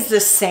everything's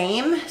the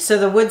same. So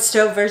the wood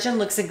stove version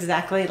looks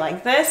exactly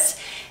like this.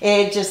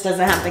 It just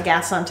doesn't have the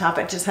gas on top.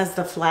 It just has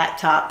the flat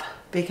top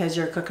because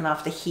you're cooking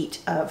off the heat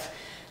of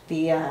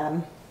the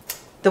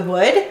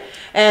wood.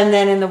 And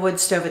then in the wood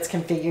stove, it's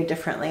configured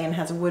differently and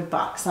has a wood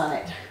box on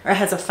it, or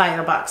has a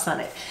fire box on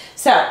it.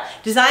 So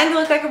designed to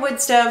look like a wood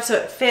stove, so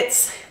it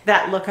fits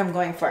that look I'm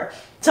going for.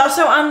 It's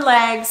also on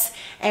legs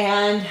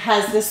and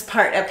has this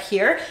part up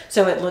here,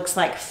 so it looks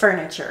like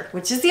furniture,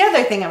 which is the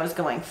other thing I was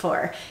going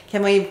for.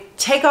 Can we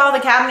take all the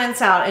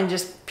cabinets out and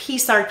just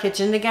piece our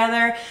kitchen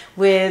together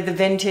with the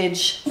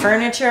vintage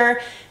furniture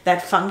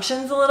that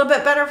functions a little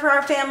bit better for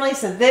our family?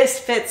 So this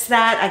fits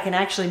that. I can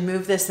actually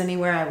move this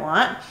anywhere I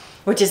want,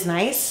 which is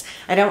nice.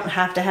 I don't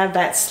have to have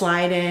that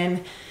slide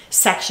in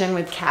section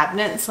with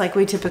cabinets like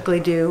we typically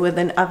do with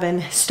an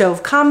oven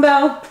stove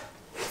combo.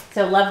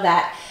 So love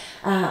that.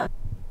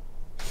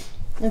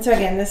 And so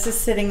again, this is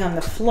sitting on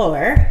the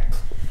floor.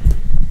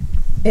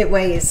 It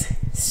weighs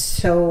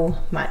so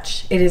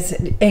much. It is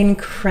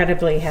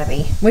incredibly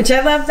heavy, which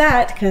I love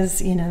that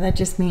because, you know, that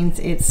just means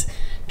it's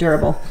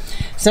durable.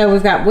 So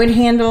we've got wood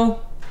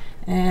handle,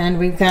 and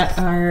we've got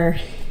our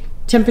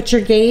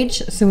temperature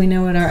gauge so we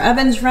know what our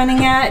oven's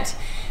running at.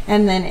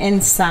 And then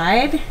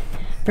inside,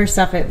 first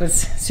off, it was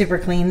super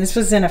clean. This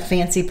was in a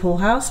fancy pool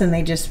house, and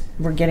they just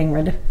were getting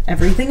rid of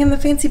everything in the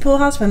fancy pool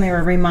house when they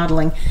were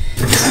remodeling.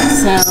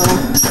 So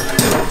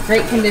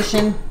great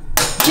condition.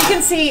 You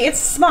can see it's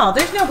small.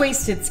 There's no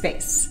wasted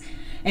space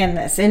in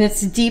this, and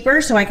it's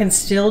deeper, so I can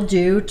still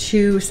do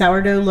 2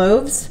 sourdough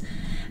loaves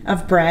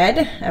of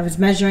bread. I was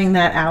measuring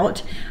that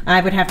out.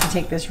 I would have to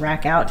take this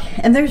rack out,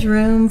 and there's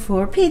room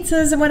for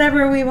pizzas and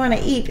whatever we want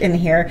to eat in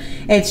here.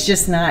 It's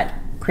just not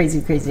crazy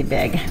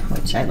big,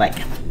 which I like.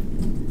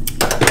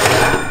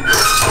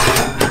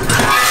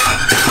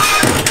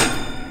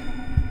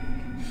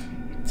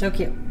 So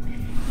cute.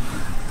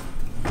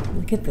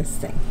 Look at this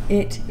thing.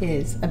 It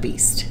is a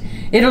beast.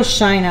 It'll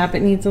shine up.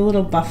 It needs a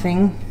little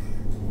buffing.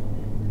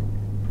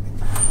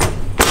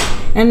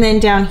 And then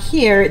down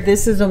here,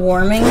 this is a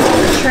warming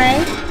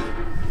tray.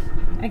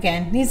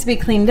 Again, needs to be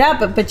cleaned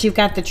up, but you've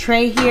got the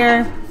tray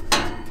here.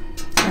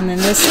 And then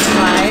this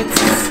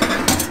slides.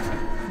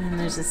 And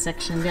there's a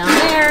section down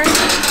there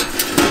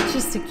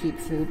just to keep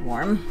food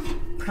warm.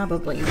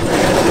 Probably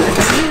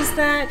wouldn't use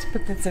that,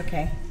 but that's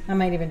okay. I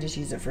might even just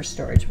use it for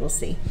storage, we'll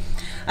see.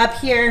 Up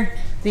here,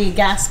 the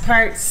gas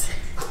parts,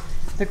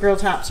 the grill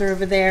tops are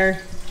over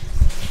there.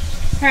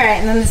 All right,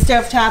 and then the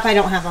stove top, I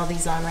don't have all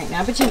these on right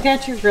now, but you've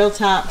got your grill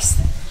tops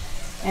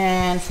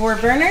and 4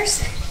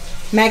 burners,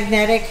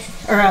 magnetic,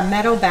 or a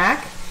metal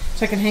back,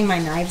 so I can hang my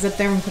knives up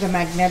there and put a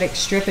magnetic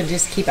strip and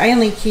just keep, I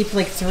only keep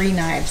like 3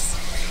 knives,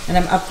 and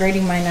I'm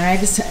upgrading my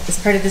knives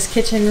as part of this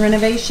kitchen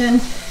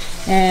renovation,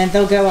 and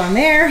they'll go on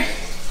there.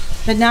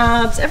 The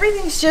knobs,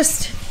 everything's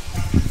just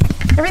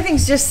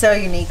so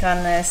unique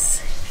on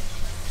this.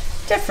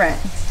 Different,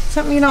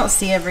 something you don't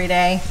see every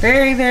day.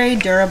 Very, very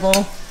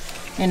durable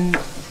and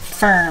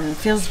firm,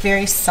 feels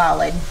very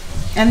solid.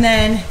 And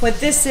then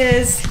what this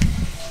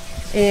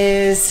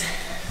is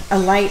a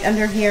light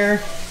under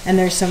here, and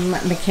there's some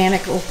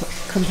mechanical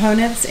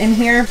components in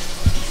here.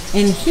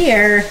 In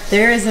here,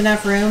 there is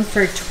enough room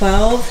for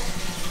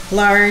 12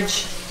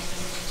 large,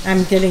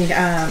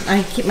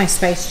 I keep my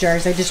spice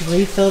jars, I just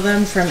refill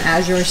them from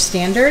Azure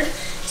Standard.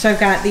 So I've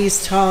got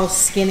these tall,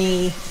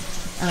 skinny,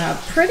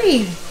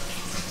 pretty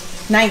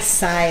nice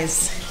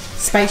size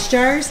spice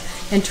jars,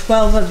 and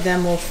 12 of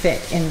them will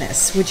fit in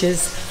this, which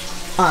is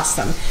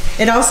awesome.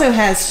 It also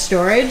has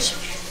storage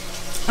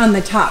on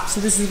the top.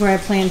 So this is where I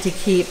plan to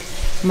keep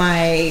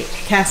my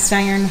cast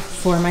iron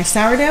for my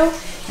sourdough,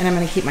 and I'm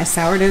gonna keep my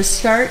sourdough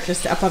start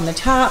just up on the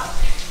top,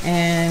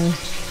 and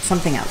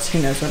something else,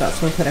 who knows what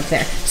else we'll put up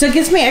there. So it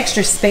gives me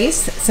extra space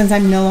since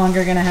I'm no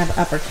longer gonna have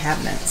upper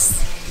cabinets.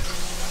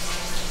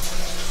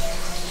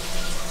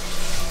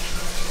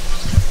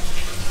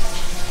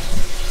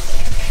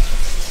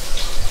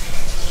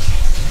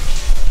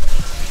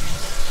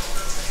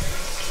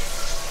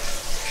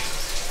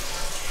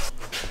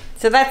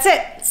 So that's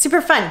it, super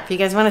fun. If you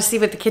guys wanna see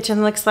what the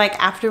kitchen looks like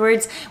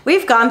afterwards,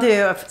 we've gone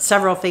through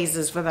several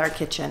phases with our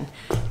kitchen.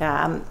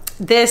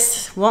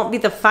 This won't be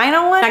the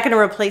final one. I'm not gonna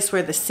replace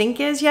where the sink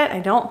is yet, I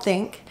don't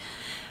think,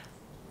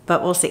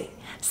 but we'll see.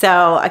 So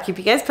I'll keep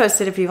you guys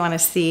posted if you wanna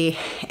see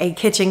a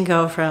kitchen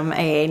go from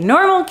a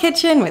normal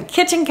kitchen with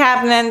kitchen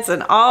cabinets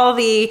and all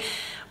the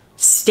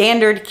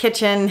standard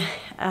kitchen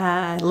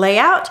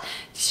layout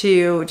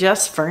to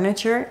just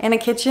furniture in a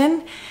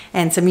kitchen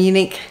and some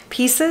unique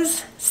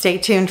pieces. Stay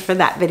tuned for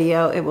that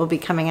video. It will be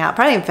coming out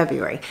probably in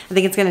February. I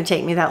think it's gonna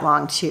take me that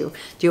long to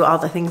do all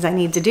the things I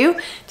need to do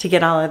to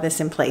get all of this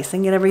in place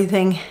and get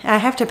everything. I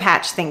have to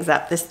patch things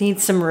up. This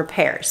needs some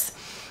repairs.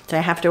 So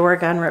I have to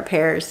work on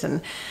repairs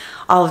and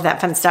all of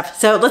that fun stuff.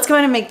 So let's go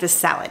ahead and make this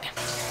salad.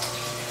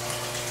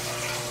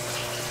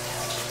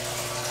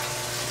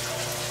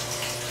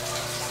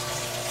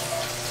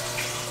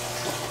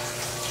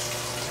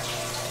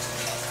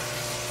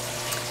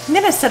 I'm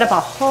gonna set up a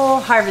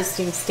whole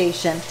harvesting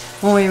station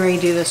when we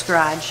redo this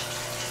garage.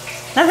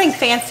 Nothing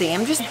fancy,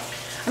 I'm just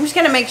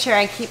gonna make sure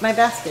I keep my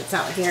baskets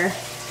out here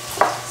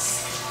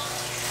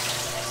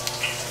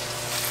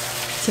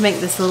to make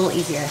this a little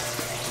easier.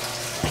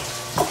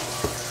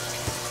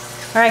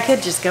 Or I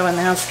could just go in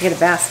the house to get a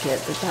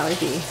basket, but that would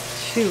be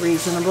too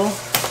reasonable.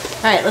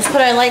 All right, let's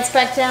put our lights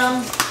back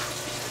down.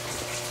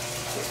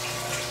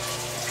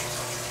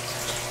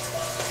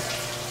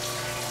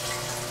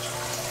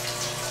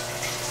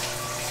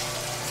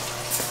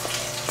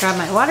 Grab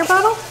my water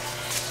bottle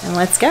and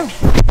let's go.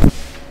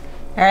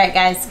 All right,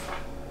 guys,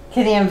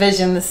 can you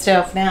envision the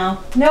stove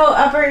now? No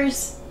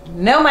uppers,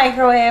 no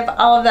microwave,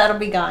 all of that'll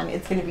be gone.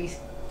 It's gonna be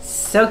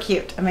so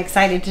cute. I'm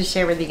excited to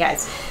share with you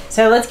guys.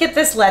 So let's get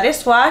this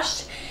lettuce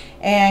washed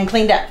and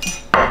cleaned up.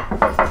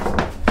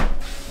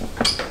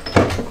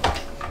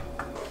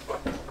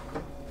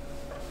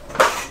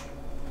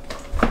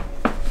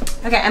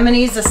 Okay, I'm gonna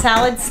use a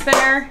salad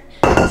spinner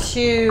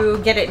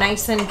to get it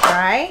nice and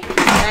dry.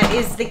 That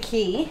is the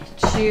key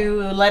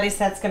to lettuce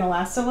that's gonna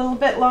last a little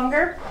bit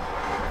longer.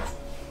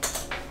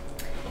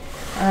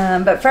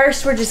 But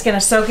first we're just gonna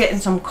soak it in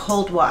some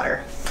cold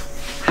water.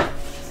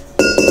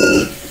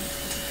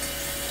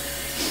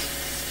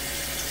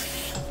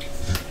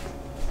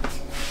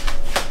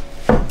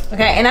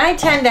 Okay, and I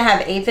tend to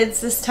have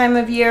aphids this time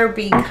of year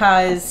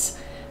because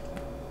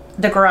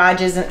the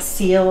garage isn't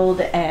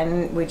sealed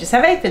and we just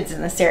have aphids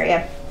in this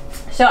area.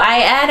 So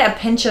I add a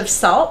pinch of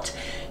salt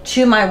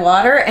to my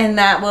water, and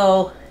that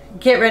will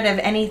get rid of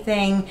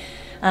anything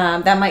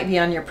that might be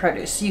on your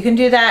produce. You can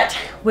do that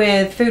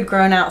with food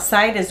grown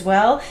outside as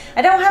well.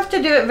 I don't have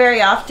to do it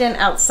very often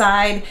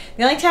outside.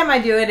 The only time I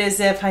do it is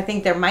if I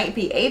think there might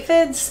be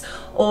aphids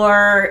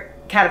or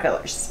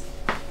caterpillars.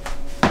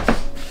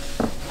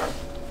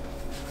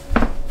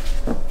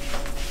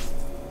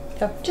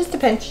 So just a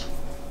pinch.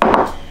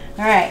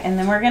 All right, and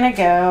then we're gonna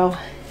go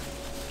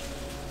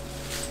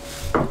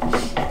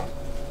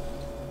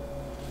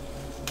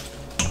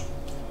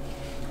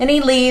any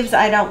leaves.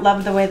 I don't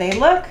love the way they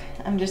look.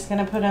 I'm just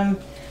gonna put them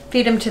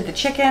feed them to the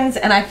chickens,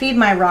 and I feed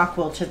my rock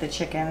wool to the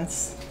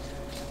chickens.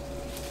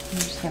 I'm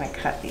just gonna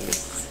cut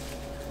these.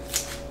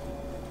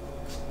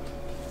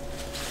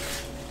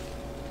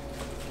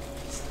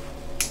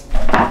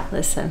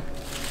 Listen,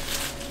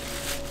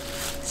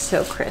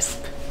 so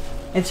crisp.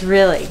 It's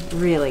really,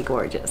 really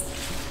gorgeous.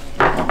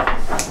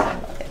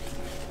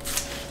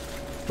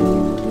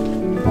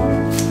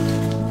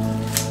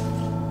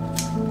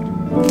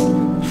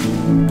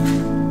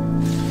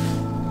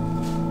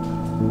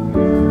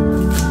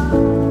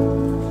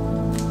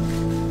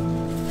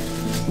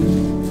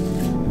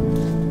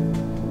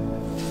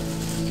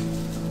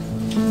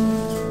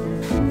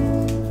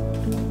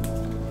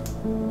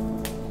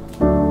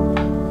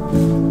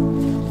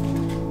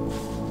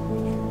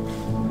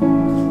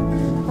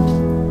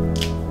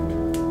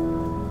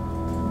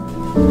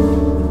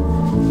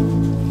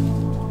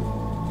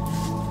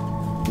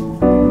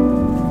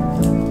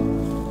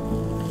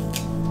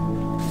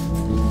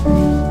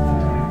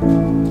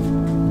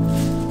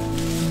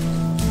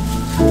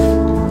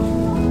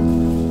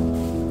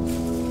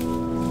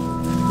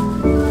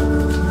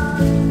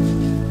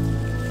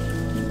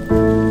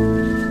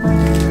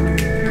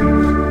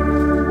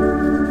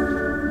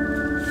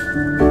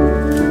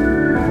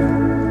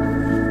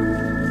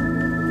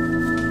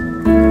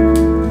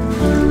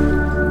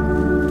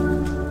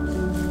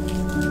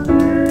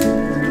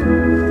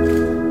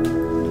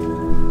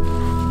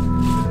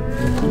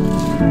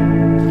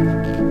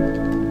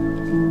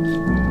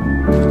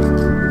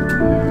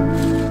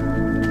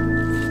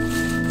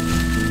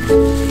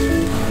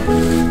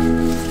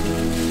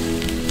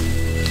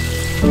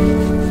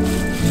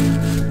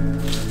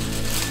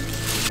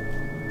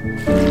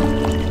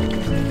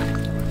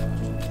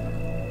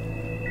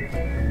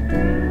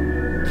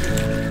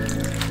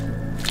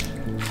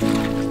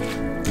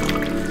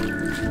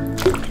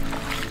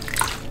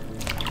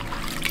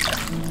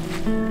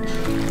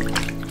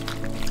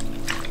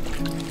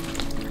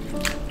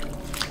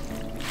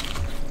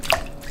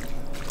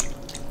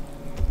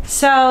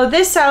 So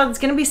this salad is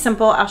going to be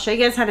simple. I'll show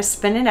you guys how to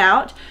spin it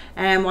out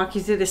and walk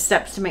you through the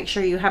steps to make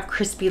sure you have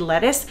crispy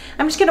lettuce.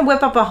 I'm just going to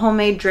whip up a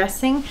homemade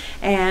dressing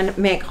and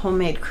make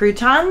homemade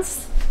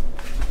croutons.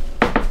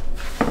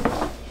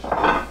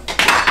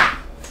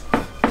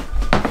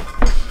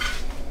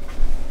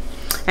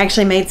 I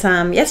actually made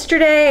some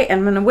yesterday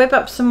and I'm going to whip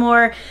up some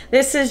more.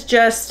 This is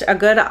just a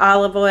good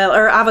olive oil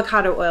or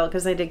avocado oil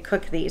because I did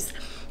cook these.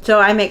 So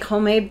I make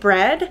homemade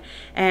bread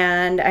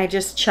and I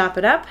just chop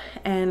it up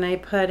and I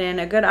put in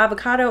a good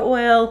avocado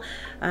oil,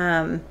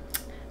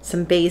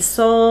 some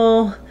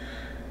basil,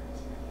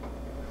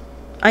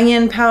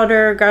 onion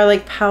powder,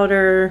 garlic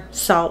powder,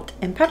 salt,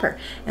 and pepper.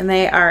 And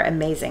they are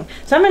amazing.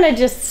 So I'm going to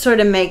just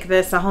sort of make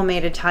this a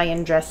homemade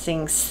Italian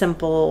dressing,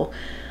 simple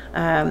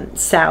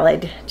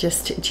salad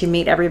just to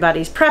meet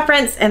everybody's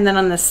preference. And then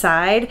on the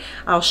side,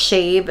 I'll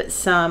shave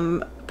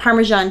some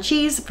Parmesan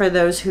cheese. For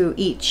those who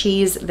eat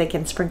cheese, they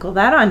can sprinkle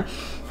that on,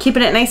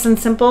 keeping it nice and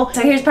simple.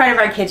 So here's part of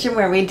our kitchen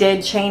where we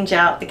did change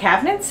out the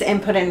cabinets and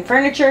put in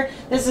furniture.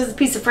 This is a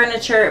piece of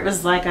furniture. It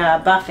was like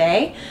a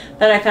buffet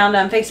that I found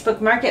on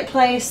Facebook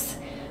Marketplace.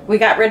 We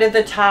got rid of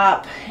the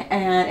top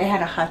and it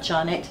had a hutch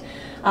on it.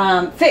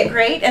 Fit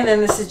great. And then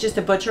this is just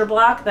a butcher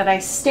block that I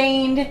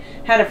stained,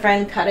 had a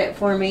friend cut it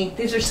for me.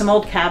 These are some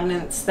old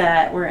cabinets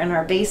that were in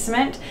our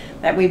basement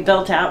that we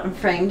built out and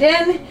framed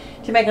in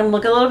to make them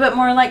look a little bit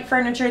more like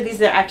furniture.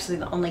 These are actually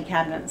the only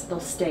cabinets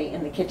that'll stay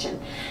in the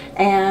kitchen.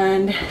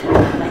 And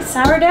my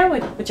sourdough,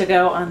 which will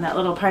go on that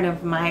little part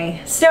of my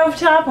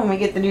stovetop when we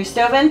get the new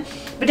stove in.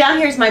 But down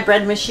here's my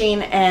bread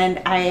machine, and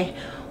I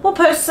will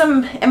post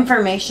some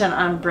information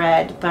on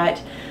bread,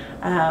 but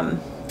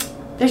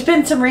there's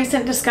been some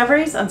recent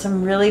discoveries on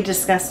some really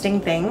disgusting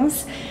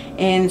things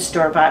in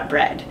store-bought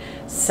bread.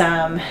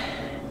 Some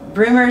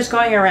rumors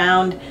going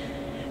around.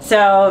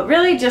 So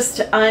really just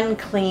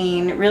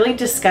unclean, really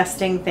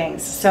disgusting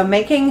things. So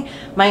making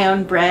my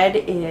own bread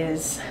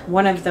is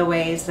one of the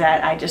ways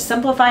that I just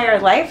simplify our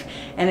life,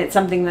 and it's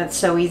something that's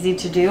so easy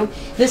to do.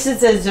 This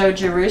is a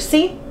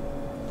Zojirusi.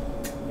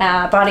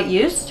 Bought it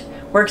used.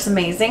 Works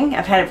amazing.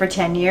 I've had it for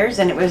 10 years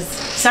and it was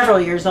several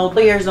years old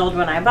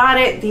when I bought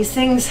it. These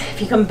things, if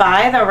you can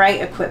buy the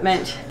right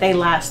equipment, they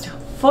last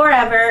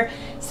forever.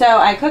 So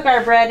I cook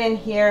our bread in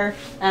here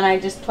and I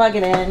just plug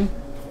it in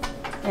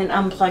and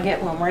unplug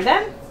it when we're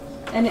done,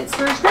 and it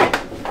serves great.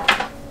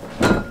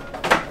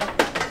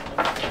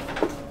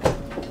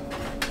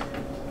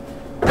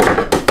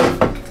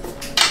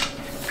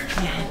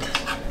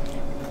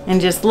 And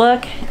just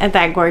look at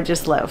that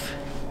gorgeous loaf.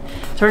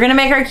 So we're gonna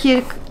make our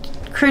cute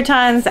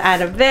croutons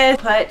out of this.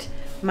 Put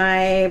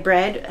my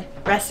bread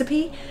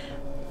recipe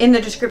in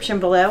the description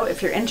below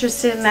if you're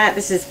interested in that.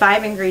 This is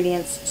 5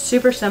 ingredients,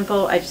 super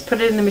simple. I just put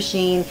it in the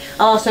machine.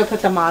 I'll also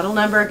put the model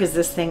number because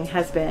this thing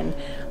has been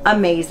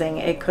amazing.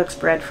 It cooks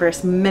bread for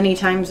us many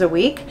times a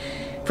week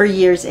for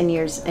years and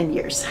years and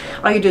years.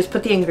 All you do is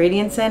put the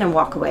ingredients in and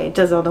walk away. It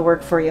does all the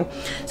work for you.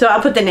 So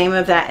I'll put the name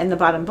of that in the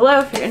bottom below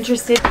if you're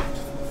interested.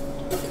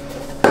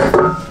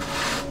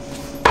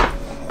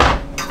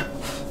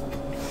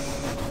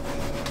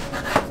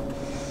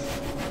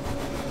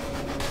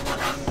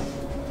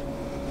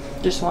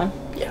 Just one?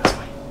 Yeah, that's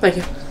fine. Thank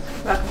you.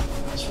 Welcome.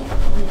 Just want a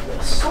little bit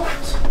of salt.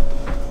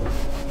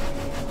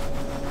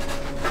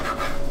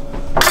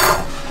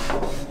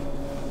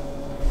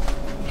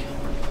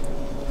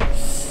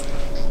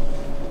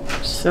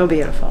 So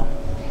beautiful.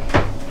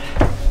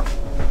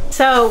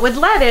 So with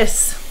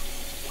lettuce,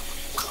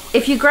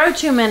 if you grow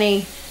too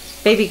many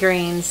baby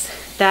greens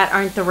that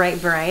aren't the right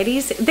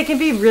varieties, they can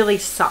be really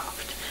soft.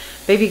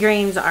 Baby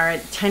greens are a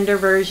tender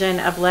version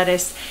of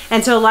lettuce.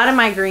 And so a lot of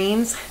my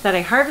greens that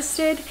I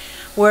harvested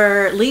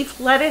were leaf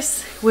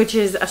lettuce, which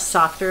is a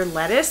softer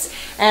lettuce.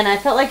 And I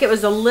felt like it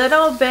was a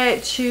little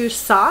bit too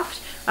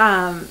soft.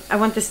 I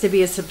want this to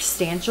be a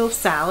substantial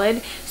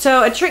salad.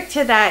 So a trick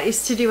to that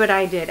is to do what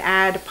I did.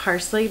 Add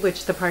parsley,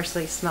 which the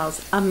parsley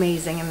smells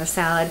amazing in the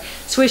salad.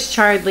 Swiss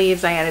chard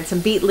leaves, I added some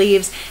beet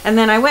leaves. And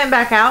then I went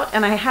back out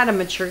and I had a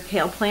mature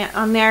kale plant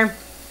on there.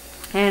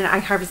 And I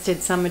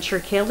harvested some mature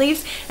kale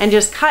leaves and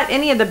just cut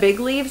any of the big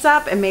leaves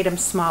up and made them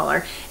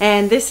smaller.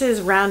 And this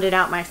has rounded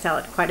out my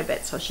salad quite a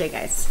bit, so I'll show you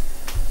guys.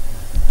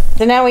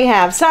 So now we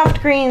have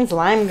soft greens,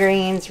 lime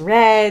greens,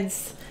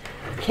 reds,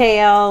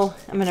 kale.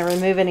 I'm going to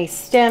remove any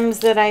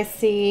stems that I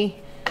see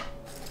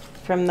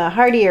from the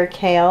hardier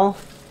kale.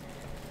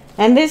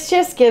 And this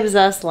just gives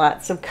us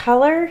lots of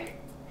color.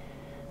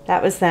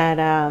 That was that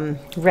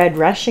red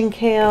Russian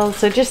kale.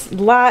 So just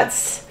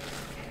lots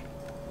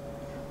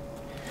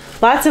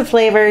of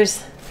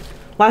flavors,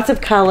 lots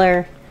of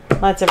color,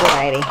 lots of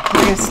variety.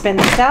 We're going to spin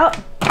this out.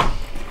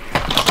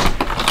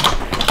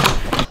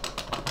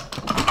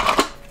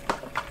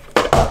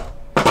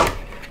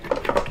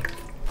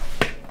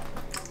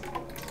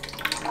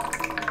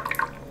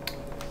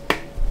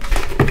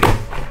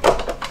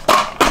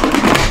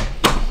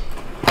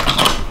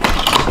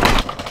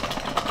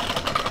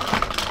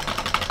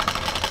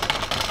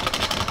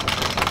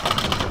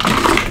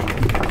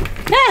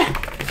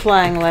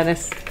 Flying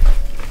lettuce.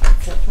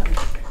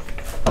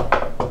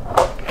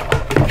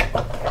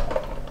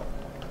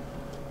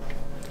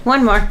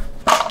 One more.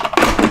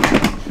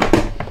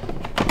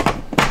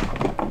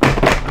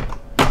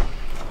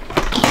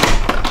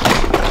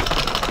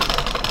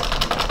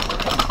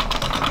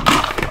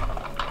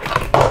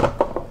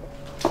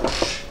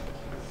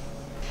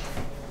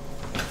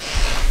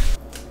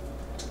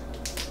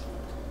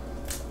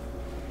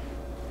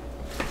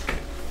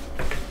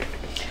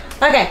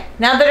 Okay,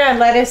 now that our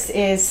lettuce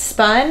is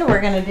spun, we're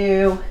gonna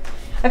do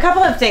a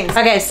couple of things.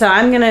 Okay, so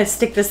I'm gonna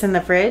stick this in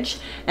the fridge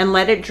and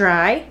let it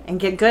dry and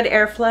get good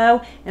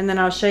airflow, and then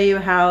I'll show you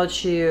how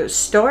to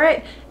store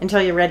it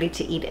until you're ready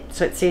to eat it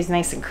so it stays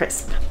nice and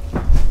crisp.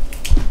 All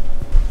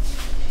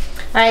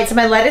right, so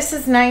my lettuce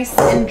is nice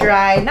and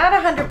dry. Not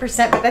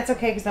 100%, but that's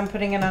okay because I'm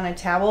putting it on a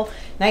towel.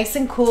 Nice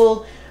and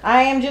cool.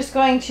 I am just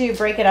going to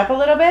break it up a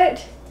little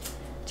bit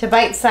to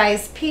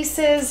bite-sized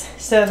pieces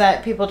so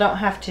that people don't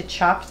have to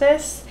chop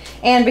this.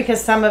 And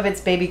because some of it's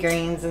baby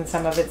greens and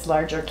some of it's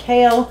larger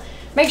kale,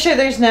 make sure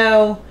there's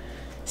no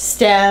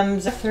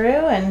stems through,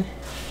 and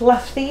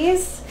fluff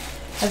these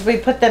as we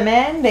put them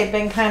in. They've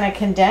been kind of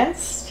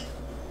condensed,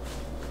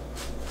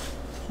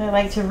 so I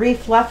like to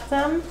re-fluff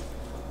them.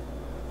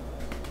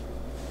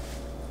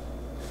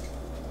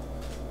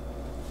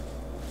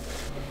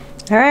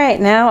 All right,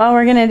 now all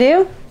we're gonna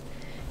do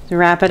is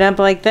wrap it up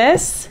like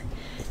this,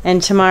 and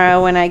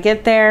tomorrow when I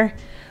get there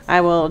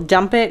I will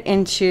dump it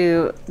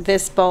into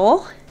this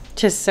bowl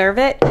to serve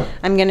it.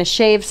 I'm gonna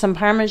shave some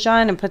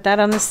Parmesan and put that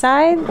on the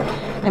side.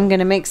 I'm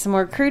gonna make some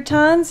more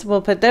croutons.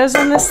 We'll put those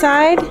on the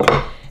side.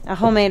 A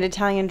homemade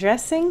Italian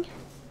dressing.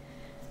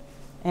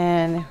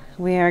 And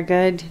we are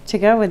good to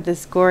go with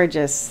this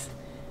gorgeous,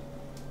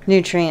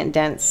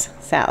 nutrient-dense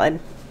salad.